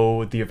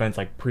know the events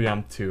like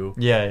preemptive.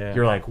 Yeah.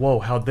 You're like, whoa,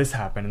 how'd this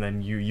happen? And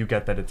then you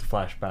get that it's a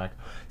flashback.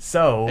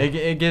 So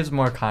It gives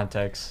more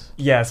context.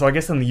 yeah, so I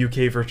guess in the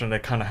UK version,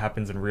 that kind of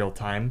happens in real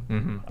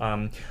time.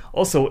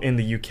 Also in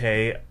the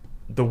UK,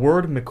 the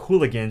word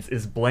McCooligans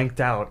is blanked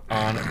out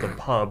on the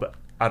pub.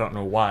 I don't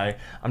know why.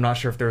 I'm not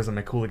sure if there's a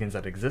McCooligans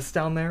that exists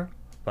down there.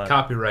 But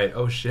Copyright.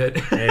 Oh,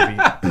 shit. maybe.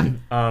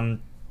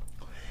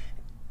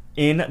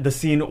 In the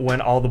scene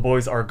when all the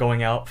boys are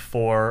going out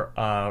for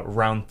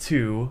round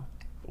 2,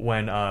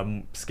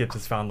 when Skips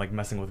is found like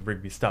messing with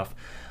Rigby's stuff,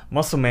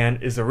 Muscle Man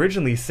is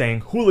originally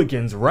saying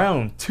Hooligans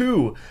round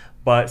 2,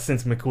 but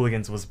since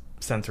McCooligans was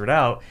censored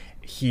out,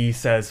 he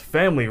says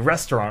Family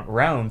Restaurant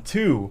round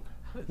 2.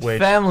 Which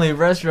Family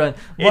restaurant.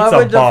 it's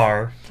a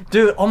bar.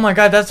 Dude, oh my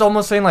god, that's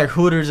almost saying like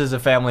Hooters is a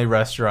family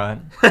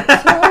restaurant.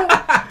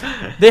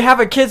 They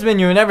have a kids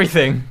menu and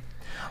everything.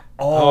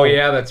 Oh,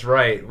 yeah, that's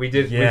right. We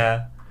did.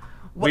 Yeah.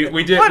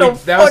 We did. What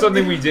the that was fuck?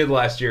 something we did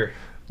last year.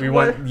 We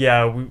went.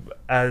 Yeah,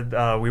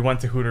 we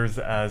went to Hooters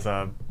as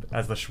the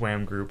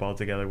Schwam group all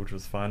together, which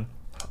was fun.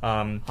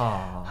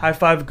 High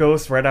Five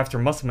Ghost right after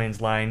Muscle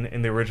Man's line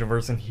in the original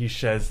version. He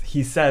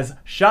says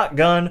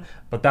shotgun,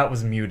 but that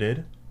was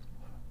muted.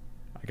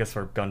 I guess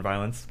for gun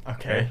violence.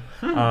 Okay.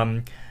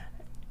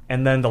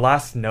 And then the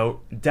last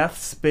note: Death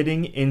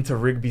spitting into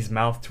Rigby's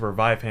mouth to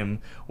revive him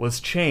was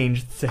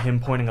changed to him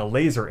pointing a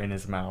laser in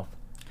his mouth.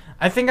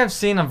 I think I've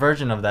seen a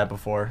version of that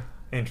before.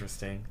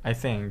 Interesting. I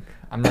think.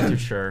 I'm not too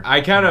sure.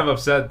 I kind of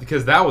upset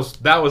because that was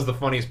the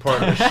funniest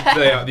part of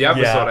the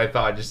episode. Yeah. I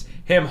thought just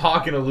him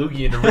hawking a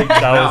loogie into Rigby's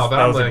mouth.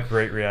 That was like, a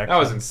great reaction. that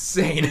was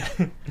insane.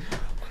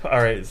 All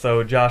right,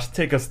 so Josh,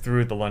 take us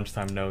through the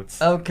lunchtime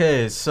notes.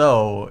 Okay,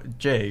 so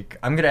Jake,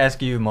 I'm gonna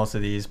ask you most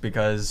of these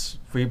because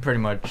we pretty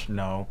much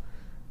know.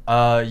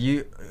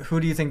 Who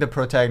do you think the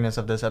protagonist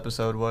of this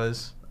episode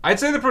was? I'd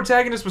say the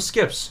protagonist was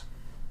Skips.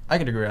 I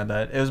could agree on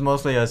that. It was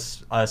mostly a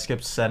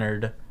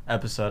Skip-centered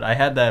episode. I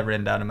had that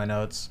written down in my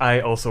notes.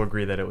 I also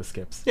agree that it was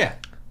Skips. Yeah.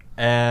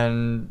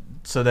 And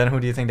so then who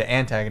do you think the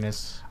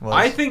antagonist was?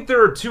 I think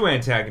there are two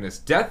antagonists,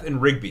 Death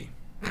and Rigby.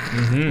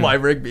 Mm-hmm. Why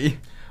Rigby?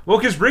 Well,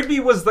 because Rigby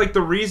was like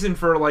the reason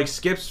for like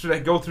Skips to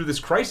go through this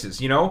crisis,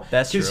 you know?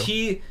 That's true.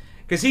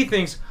 Because he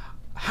thinks,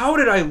 how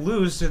did I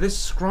lose to this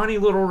scrawny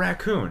little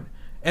raccoon?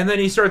 And then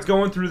he starts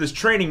going through this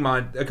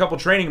a couple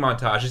training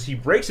montages. He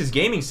breaks his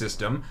gaming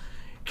system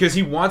because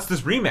he wants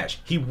this rematch.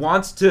 He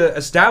wants to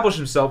establish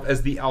himself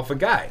as the alpha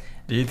guy.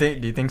 Do you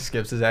think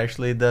Skips is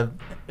actually the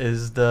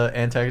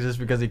antagonist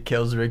because he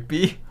kills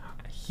Rigby?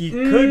 He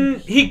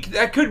could.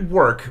 That could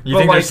work. You but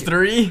think like, there's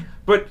 3?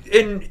 But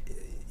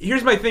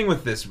here's my thing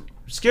with this.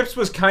 Skips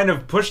was kind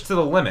of pushed to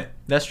the limit.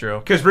 That's true.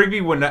 Because Rigby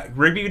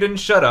didn't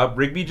shut up.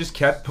 Rigby just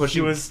kept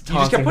pushing. He just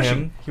kept kept pushing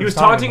him. He was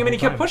taunting him and he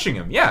kept pushing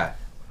him. Yeah.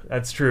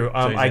 That's true.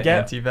 So he's I an get.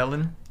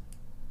 anti-villain?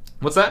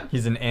 What's that?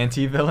 He's an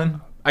anti-villain?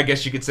 I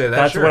guess you could say that.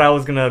 That's sure. what I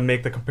was gonna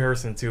make the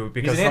comparison to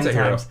because He's an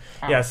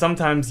antihero.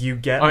 sometimes you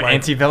get Or like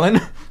anti-villain?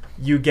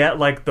 you get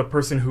like the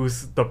person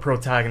who's the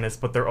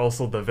protagonist, but they're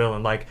also the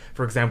villain. Like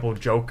for example,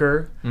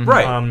 Joker.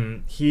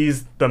 Right.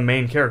 He's the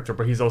main character,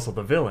 but he's also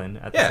the villain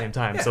at the Yeah, same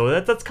time. yeah. So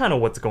that's kind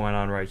of what's going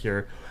on right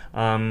here.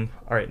 All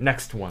right,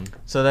 next one.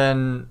 So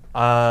then,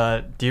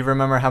 do you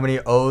remember how many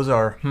O's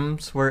or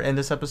hms were in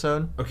this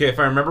episode? Okay, if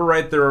I remember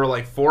right, there were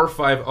like 4 or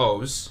 5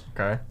 O's,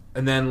 Okay.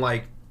 and then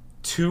like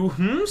 2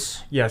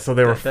 hms. Yeah, so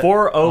there were That-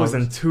 4 O's O's.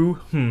 and 2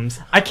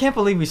 hms. I can't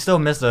believe we still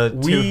missed the 2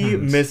 We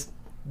hms. missed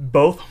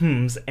both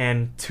hms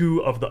and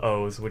 2 of the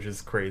O's, which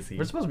is crazy.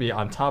 We're supposed to be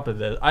on top of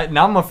this.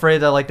 Now I'm afraid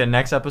that like the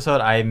next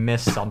episode I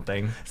missed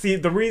something. See,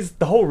 the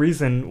whole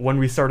reason when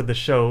we started the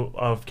show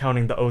of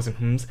counting the O's and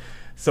hms,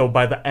 so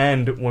by the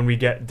end, when we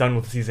get done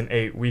with season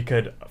 8, we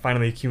could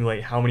finally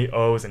accumulate how many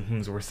O's and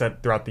hms were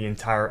said throughout the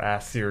entire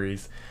ass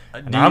series.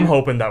 And I'm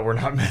hoping that we're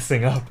not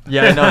messing up.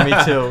 Yeah, no, me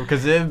too.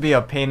 Because it would be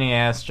a pain in the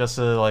ass just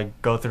to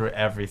like go through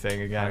everything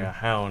again. Yeah,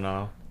 hell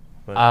no.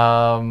 But,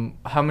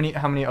 How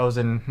many O's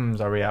and hms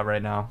are we at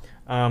right now?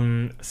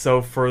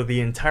 so for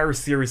the entire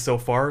series so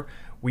far,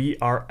 we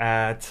are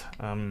at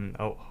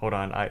hold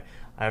on, I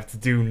have to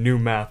do new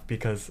math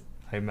because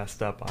I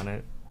messed up on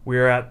it.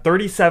 We're at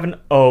 37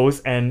 O's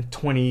and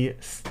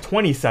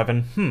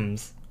 27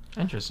 hms.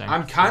 Interesting.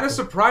 I'm kind of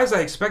surprised.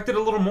 I expected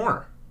a little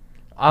more.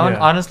 Yeah.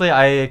 Honestly,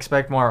 I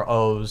expect more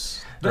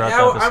O's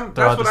throughout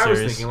That's what the I was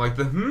series. thinking. Like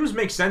the hms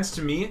make sense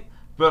to me,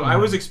 but I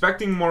was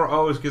expecting more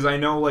O's because I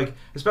know, like,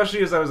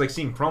 especially as I was like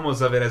seeing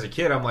promos of it as a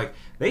kid, I'm like,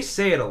 they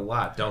say it a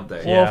lot, don't they?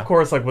 Well, Yeah. of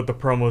course, like with the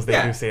promos, they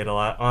Yeah. do say it a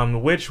lot.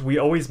 Which we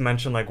always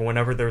mention, like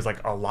whenever there's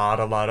like a lot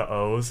of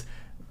O's,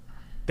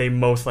 they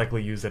most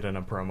likely use it in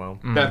a promo.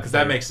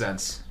 That makes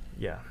sense.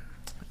 Yeah.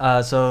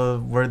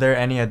 So were there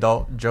any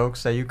adult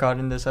jokes that you caught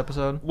in this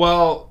episode?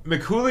 Well,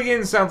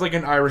 McHooligan sounds like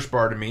an Irish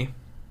bar to me.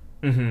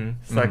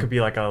 So that could be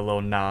like a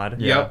little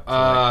nod. Yep. to,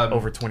 like,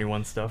 over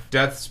 21 stuff.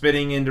 Death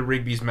spitting into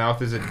Rigby's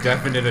mouth is a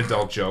definite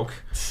adult joke.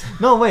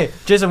 No, wait,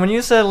 Jason. When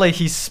you said like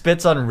he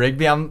spits on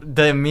Rigby,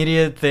 the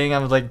immediate thing I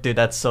was like, dude,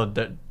 that's so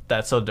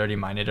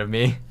dirty-minded of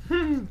me.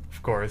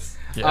 Of course.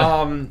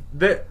 Yeah.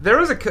 There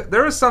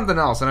was something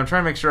else, and I'm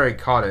trying to make sure I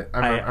caught it.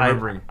 I'm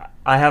remembering.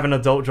 I have an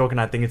adult joke,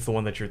 and I think it's the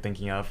one that you're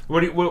thinking of.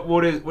 What do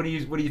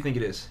you think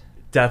it is?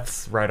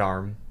 Death's right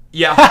arm.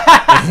 Yeah.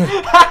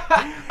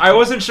 I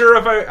wasn't sure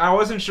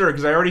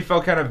because I already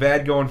felt kind of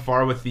bad going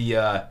far with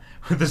the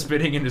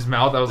spitting in his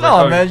mouth. I was No,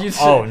 like, man,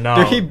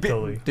 no, dude,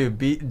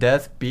 totally.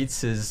 Death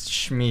beats his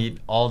schmeat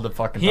all the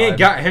fucking he time. ain't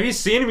got. Have you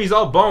seen him? He's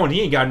all bone. He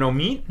ain't got no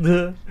meat.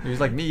 He was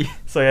like me.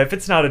 So yeah, if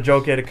it's not a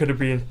joke yet, it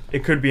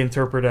could be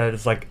interpreted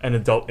as like an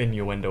adult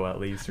innuendo at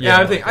least. or Yeah,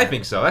 something I like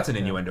think so. That's an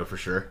innuendo for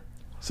sure.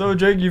 So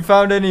Jake, you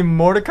found any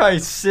Mordecai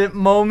simp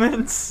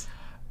moments?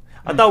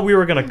 that. I thought we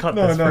were gonna cut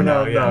this for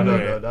now.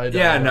 No.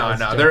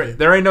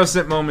 There ain't no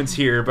simp moments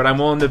here, but I'm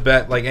willing to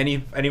bet like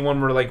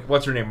anyone where like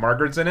what's her name,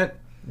 Margaret's in it.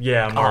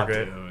 Yeah,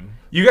 Margaret. Oh, dude.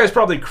 You guys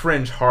probably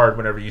cringe hard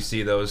whenever you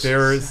see those.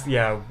 There's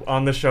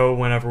on the show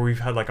whenever we've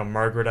had like a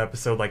Margaret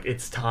episode, like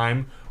it's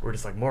time, we're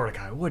just like,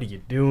 Mordecai, what are you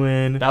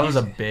doing? That was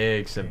a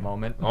big simp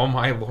moment. Oh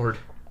my lord.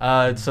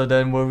 So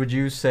then, what would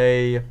you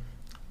say?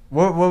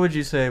 What would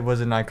you say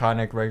was an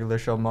iconic regular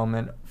show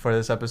moment for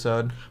this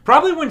episode?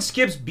 Probably when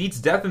Skips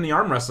beats Death in the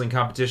arm wrestling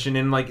competition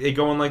and like they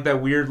go in like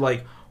that weird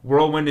like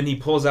whirlwind and he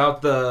pulls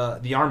out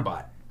the arm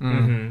bot.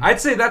 Mm-hmm.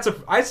 I'd say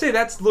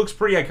that looks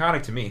pretty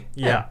iconic to me.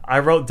 Yeah, I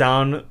wrote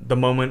down the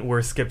moment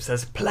where Skip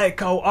says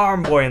 "Playco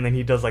Arm Boy" and then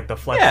he does like the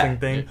flexing Yeah.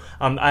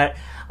 thing.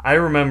 I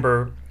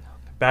remember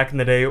back in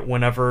the day,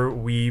 whenever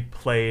we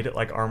played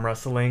like arm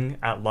wrestling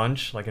at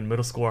lunch, like in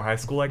middle school or high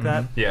school, like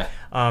that, Yeah.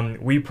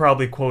 we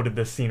probably quoted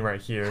this scene right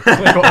here.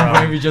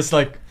 Maybe just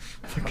like.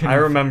 I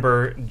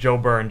remember Joe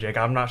Byrne, Jake.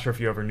 I'm not sure if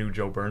you ever knew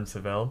Joe Byrne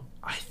Seville.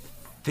 I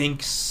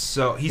think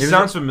so. He was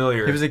sounds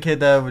familiar. He was a kid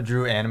that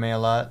drew anime a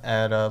lot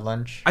at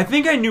lunch. I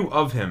think I knew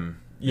of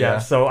him. Yeah,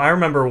 so I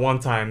remember one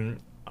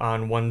time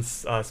on one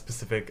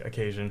specific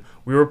occasion,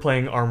 we were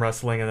playing arm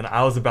wrestling, and then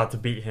I was about to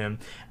beat him,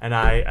 and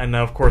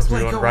of course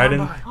we went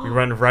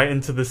right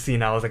into the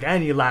scene. I was like,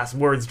 "Any last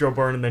words, Joe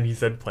Byrne?" And then he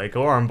said, "Play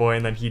go arm boy,"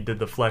 and then he did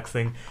the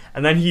flexing,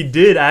 and then he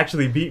did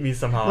actually beat me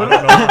somehow. I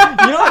don't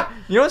know.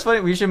 You know what's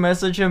funny? We should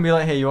message him and be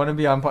like, "Hey, you want to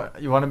be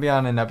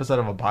on an episode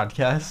of a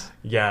podcast?"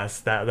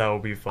 Yes, that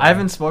would be fun. I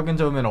haven't spoken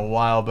to him in a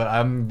while, but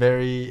I'm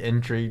very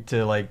intrigued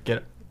to like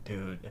get.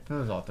 Dude, if it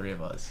was all three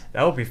of us,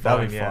 that would be fun.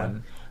 That'd be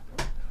fun.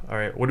 All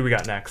right, what do we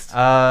got next?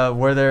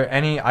 Were there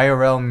any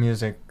IRL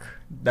music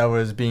that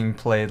was being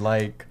played?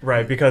 Like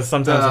right, because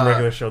sometimes in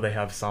regular show they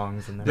have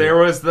songs. And there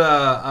was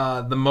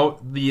the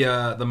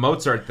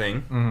Mozart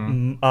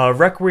thing,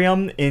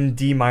 Requiem in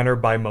D minor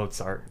by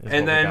Mozart,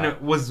 and then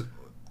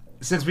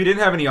since we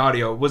didn't have any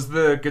audio, was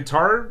the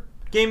guitar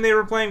game they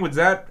were playing, was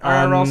that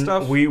IRL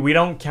stuff? We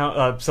don't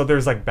count. So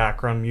there's like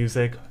background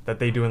music that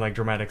they do in like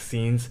dramatic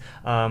scenes.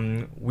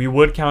 We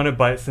would count it,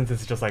 but since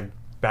it's just like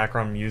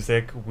background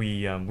music,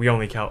 we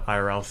only count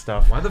IRL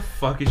stuff. Why the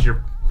fuck is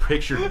your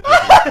picture?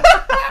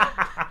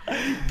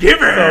 Give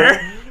her.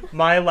 So,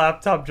 my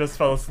laptop just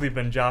fell asleep,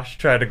 and Josh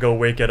tried to go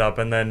wake it up,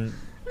 and then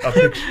a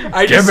picture.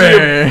 I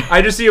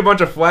just see a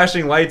bunch of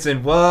flashing lights,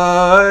 and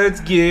what's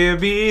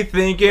Gibby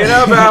thinking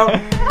about?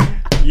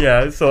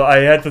 Yeah, so I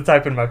had to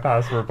type in my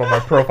password, but my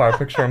profile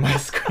picture on my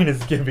screen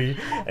is Gibby,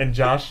 and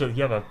Josh, you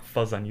have a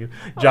fuzz on you.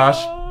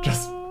 Josh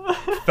just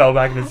fell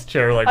back in his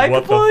chair like,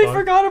 what the fuck? I completely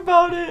forgot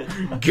about it.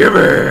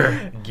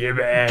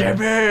 Gibby.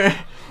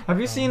 Have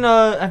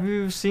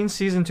you seen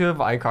season 2 of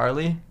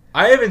iCarly?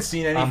 I haven't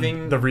seen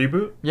anything. The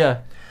reboot? Yeah.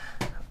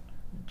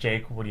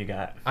 Jake, what do you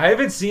got? I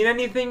haven't seen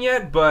anything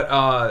yet, but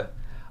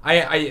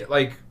I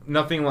like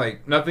nothing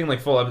like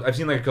full. I've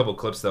seen like a couple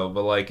clips though,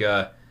 but like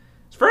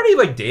is Freddie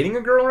like dating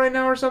a girl right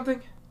now or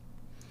something?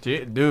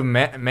 Dude,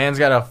 man's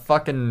got a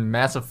fucking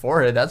massive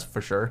forehead, that's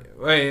for sure.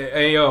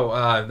 Hey yo,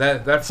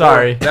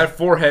 that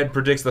forehead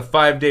predicts the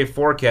 5-day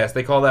forecast.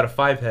 They call that a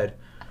 5-head.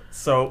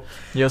 So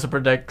he also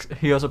predicts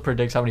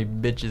how many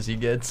bitches he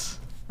gets.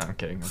 I'm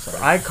kidding. I'm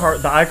sorry.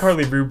 The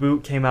iCarly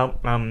reboot came out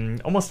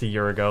almost a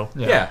year ago.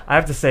 Yeah. I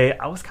have to say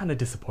I was kind of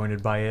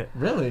disappointed by it.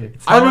 Really?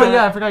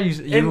 I forgot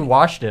you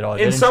watched it all.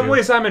 In some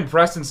ways, I'm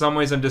impressed. In some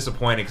ways, I'm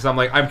disappointed because I'm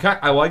like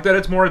I like that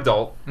it's more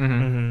adult.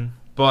 Mm-hmm.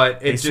 But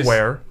they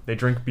swear, they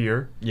drink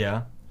beer.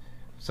 Yeah.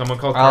 Someone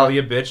called Carly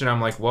a bitch, and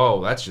I'm like,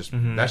 whoa, that's just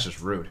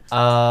rude.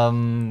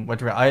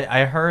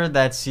 I heard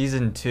that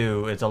season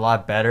 2 is a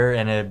lot better,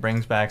 and it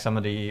brings back some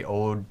of the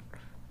old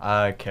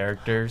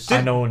characters.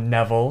 I know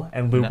Neville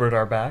and Lubert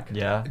are back.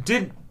 Yeah.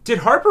 Did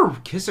Harper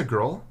kiss a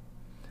girl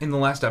in the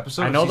last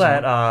episode? I know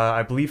that.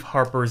 I believe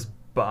Harper's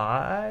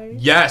bi.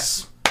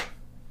 Yes.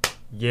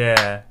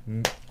 Yeah.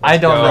 I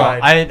don't know.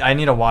 I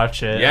need to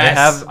watch it.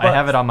 Yes. I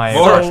have it on my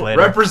watch later.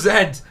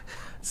 Represent.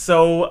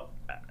 So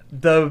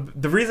the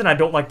reason I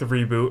don't like the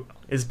reboot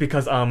is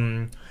because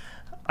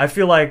I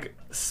feel like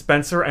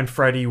Spencer and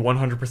Freddie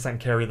 100%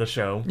 carry the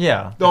show.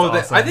 Yeah.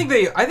 Awesome. I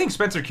think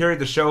Spencer carried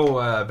the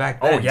show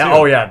back then.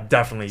 Oh yeah,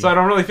 definitely. So I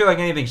don't really feel like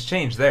anything's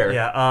changed there.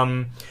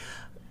 Yeah.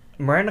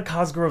 Miranda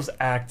Cosgrove's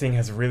acting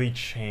has really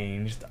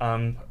changed.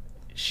 Her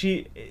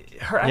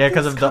acting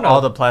because of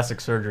all the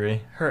plastic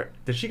surgery.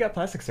 Did she get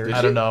plastic surgery?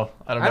 I don't know.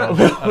 I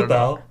don't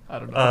know.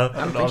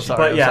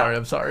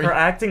 I'm sorry. Her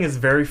acting is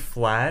very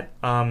flat.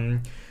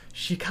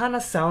 She kind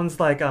of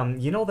sounds like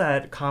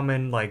that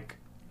common like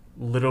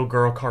little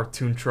girl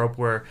cartoon trope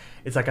where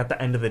it's like at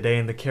the end of the day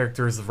and the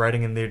character is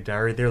writing in their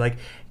diary. They're like,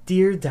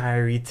 "Dear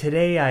diary,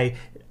 today I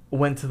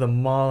went to the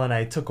mall and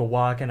I took a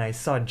walk and I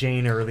saw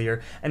Jane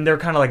earlier," and they're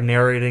kind of like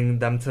narrating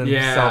them to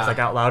themselves like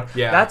out loud.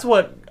 Yeah. That's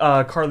what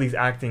Carly's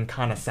acting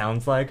kind of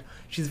sounds like.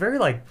 She's very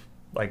like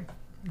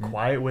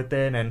quiet with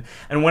it, and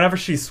whenever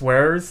she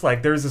swears,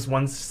 like there's this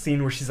one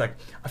scene where she's like,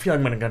 "I feel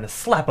like I'm gonna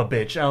slap a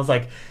bitch," and I was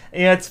like,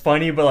 yeah, it's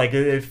funny, but like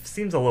it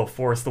seems a little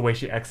forced the way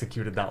she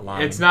executed that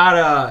line. It's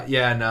not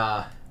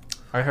nah.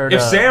 I heard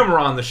if Sam were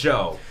on the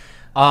show.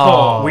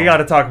 We got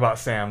to talk about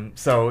Sam.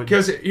 So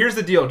because here's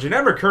the deal,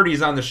 Jeanette McCurdy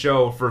is on the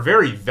show for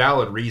very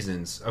valid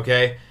reasons,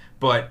 okay?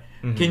 But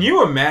can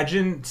you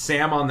imagine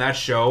Sam on that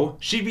show?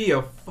 She'd be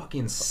a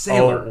fucking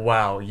sailor. Oh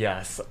wow,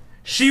 yes.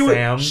 She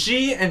and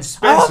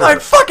Spencer. Oh my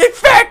fucking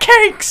fat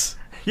cakes!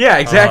 Yeah,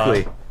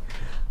 exactly.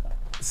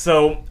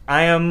 So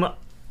I'm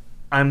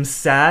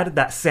sad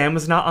that Sam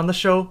is not on the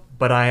show,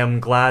 but I am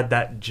glad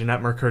that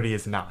Jeanette McCurdy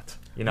is not.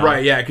 You know,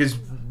 right? Yeah, because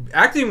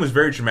acting was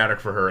very traumatic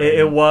for her.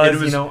 It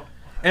was, you know,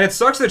 and it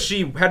sucks that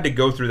she had to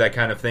go through that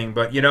kind of thing.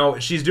 But you know,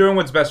 she's doing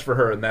what's best for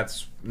her, and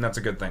that's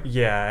a good thing.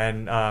 Yeah,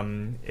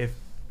 and if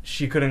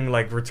she couldn't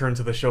like return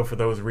to the show for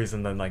those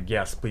reasons, then like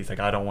yes, please, like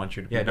I don't want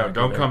you to. Yeah, no,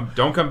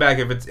 don't come back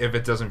if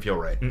it doesn't feel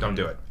right. Mm-mm. Don't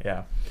do it.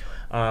 Yeah.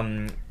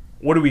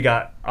 what do we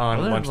got on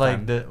Wasn't it,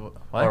 lunchtime?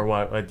 what? Or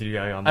what? What did you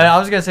got on? I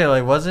was gonna say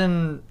like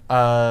wasn't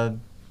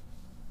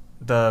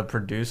the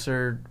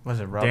producer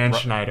was it Dan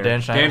Schneider. Dan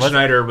Schneider. Dan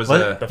Schneider was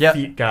the yeah.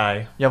 feet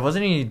guy. Yeah,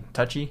 wasn't he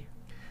touchy?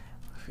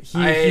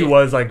 He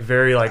was like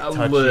very like touchy.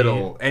 a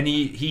little, and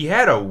he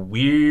had a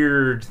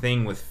weird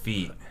thing with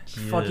feet.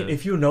 Fucking,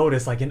 if you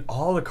notice, like in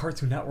all the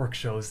Cartoon Network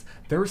shows,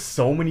 there were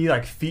so many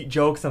like feet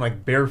jokes and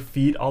like bare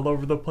feet all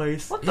over the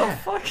place. What the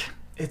fuck?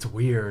 It's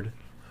weird.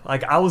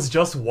 Like I was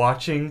just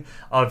watching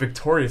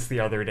Victorious the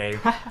other day,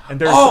 and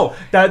there's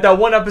that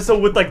one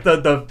episode with like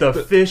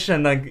the fish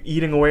and like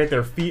eating away at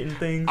their feet and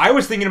things. I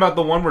was thinking about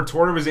the one where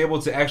Tori was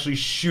able to actually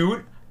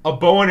shoot a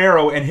bow and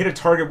arrow and hit a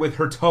target with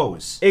her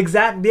toes.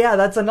 Exactly. Yeah,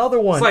 that's another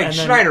one. It's like, and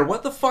then, Schneider,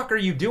 what the fuck are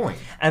you doing?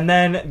 And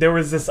then there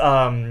was this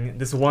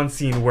this one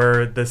scene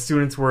where the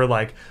students were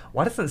like,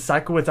 "Why doesn't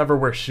Psychowitz ever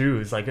wear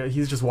shoes? Like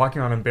he's just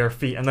walking around in bare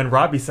feet." And then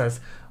Robbie says,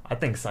 "I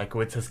think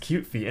Psychowitz has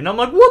cute feet." And I'm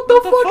like, "What the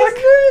fuck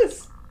is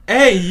this?"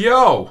 Hey,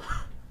 yo!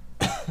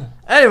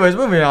 Anyways,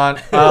 moving on.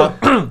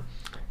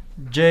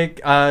 Jake,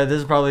 this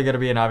is probably gonna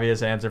be an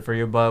obvious answer for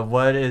you, but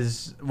what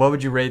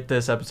would you rate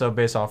this episode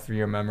based off of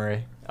your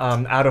memory?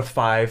 Out of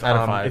 5. Out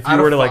of 5.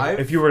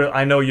 If you were to,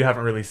 I know you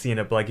haven't really seen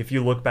it, but like if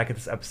you look back at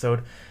this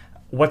episode,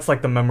 what's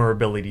like the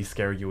memorability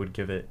scare you would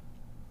give it?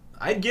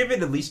 I'd give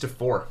it at least a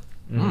 4.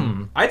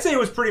 Mm. I'd say it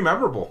was pretty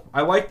memorable.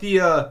 I like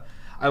the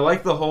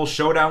whole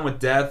showdown with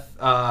Death.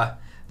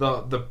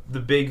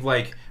 The big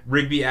like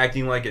Rigby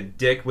acting like a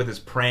dick with his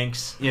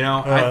pranks. You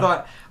know,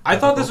 I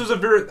thought this was a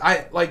very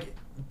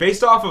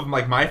based off of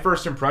like my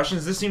first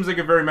impressions. This seems like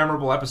a very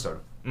memorable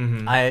episode.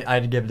 Mm-hmm.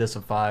 I'd give this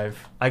a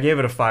 5. I gave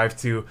it a 5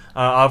 too.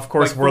 Of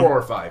course, like 4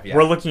 or 5. Yeah.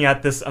 We're looking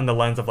at this on the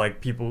lens of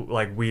like people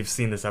like we've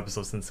seen this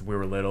episode since we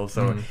were little,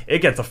 so it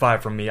gets a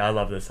 5 from me. I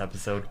love this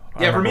episode.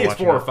 Yeah, for me it's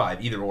 4 or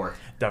 5, either or.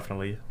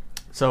 Definitely.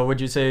 So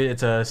would you say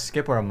it's a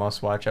skip or a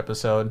must-watch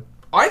episode?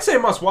 I'd say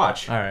must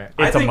watch. All right,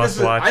 it's a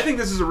must watch. I think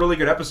this is a really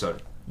good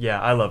episode.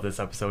 Yeah, I love this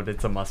episode.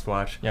 It's a must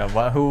watch.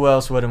 Yeah, who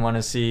else wouldn't want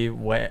to see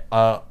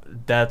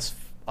that's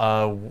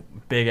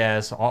big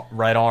ass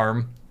right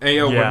arm? Hey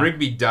yo, when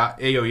Rigby died.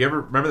 Hey yo, you ever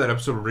remember that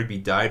episode where Rigby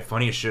died?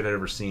 Funniest shit I'd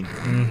ever seen.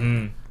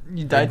 Mm-hmm.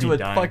 You died to a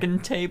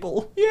fucking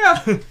table.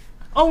 Yeah.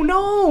 Oh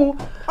no,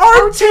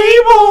 our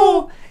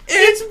table,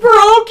 it's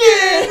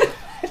broken.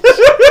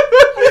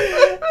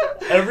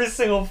 Every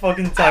single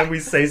fucking time we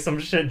say some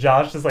shit,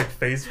 Josh just like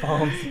face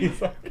palms. He's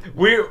like,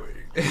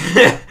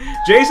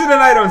 Jason and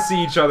I don't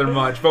see each other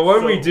much, but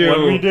when we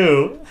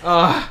do,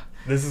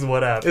 this is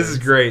what happens. This is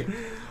great.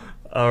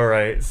 All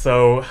right,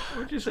 so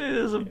would you say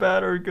this is a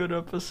bad or a good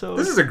episode?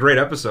 This is a great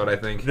episode, I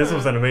think. This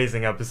was an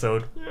amazing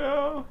episode.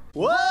 Yeah.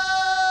 What?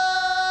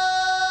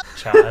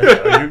 Josh,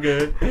 are you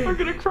good? I'm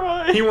gonna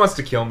cry. He wants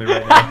to kill me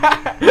right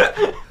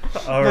now.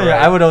 All right.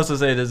 Yeah, I would also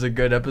say it is a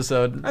good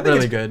episode.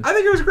 Really good. I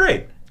think it was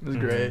great. It was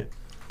great.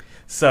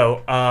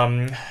 So,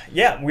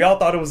 yeah, we all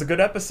thought it was a good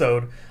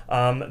episode.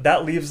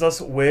 That leaves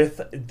us with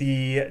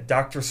the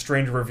Doctor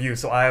Strange review.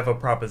 So I have a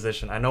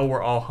proposition. I know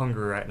we're all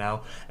hungry right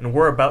now, and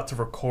we're about to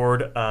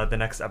record the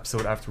next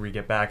episode after we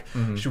get back.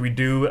 Mm-hmm. Should we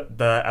do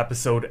the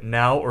episode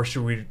now, or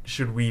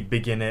should we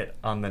begin it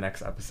on the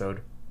next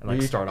episode?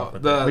 And start off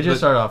with it. We just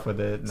start off with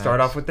it. Start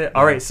off with it?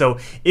 All right, so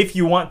if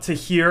you want to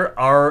hear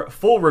our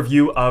full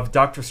review of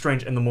Doctor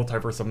Strange in the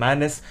Multiverse of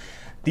Madness,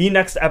 the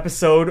next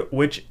episode,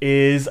 which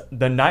is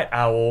The Night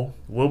Owl,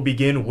 will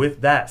begin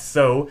with that.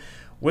 So,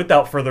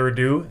 without further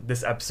ado,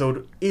 this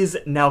episode is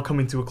now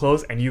coming to a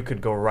close, and you could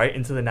go right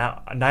into The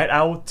Night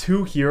Owl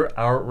to hear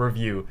our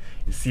review.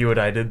 You see what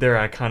I did there?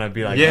 I kind of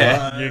be like,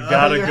 yeah, you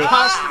gotta go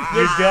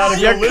listen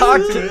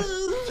to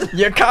it.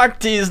 You cock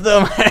teased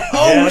them.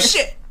 Oh,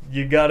 shit.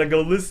 You gotta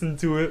go listen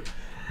to it.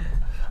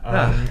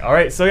 All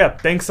right, so yeah,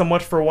 thanks so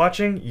much for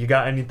watching. You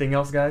got anything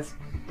else, guys?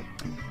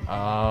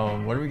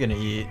 What are we gonna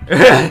eat?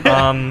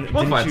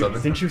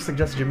 Didn't you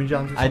suggest Jimmy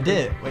John's? I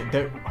did. Wait,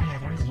 there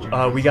is a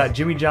Jimmy. We got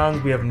Jimmy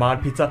John's. We have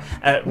Mod Pizza.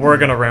 We're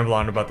gonna ramble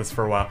on about this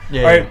for a while.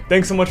 Yeah, all right,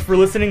 thanks so much for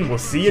listening. We'll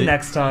see you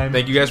next time.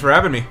 Thank you guys for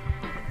having me.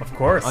 Of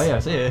course. Oh yeah,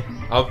 see ya.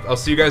 I'll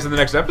see you guys in the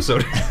next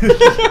episode.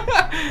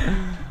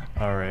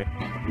 All right.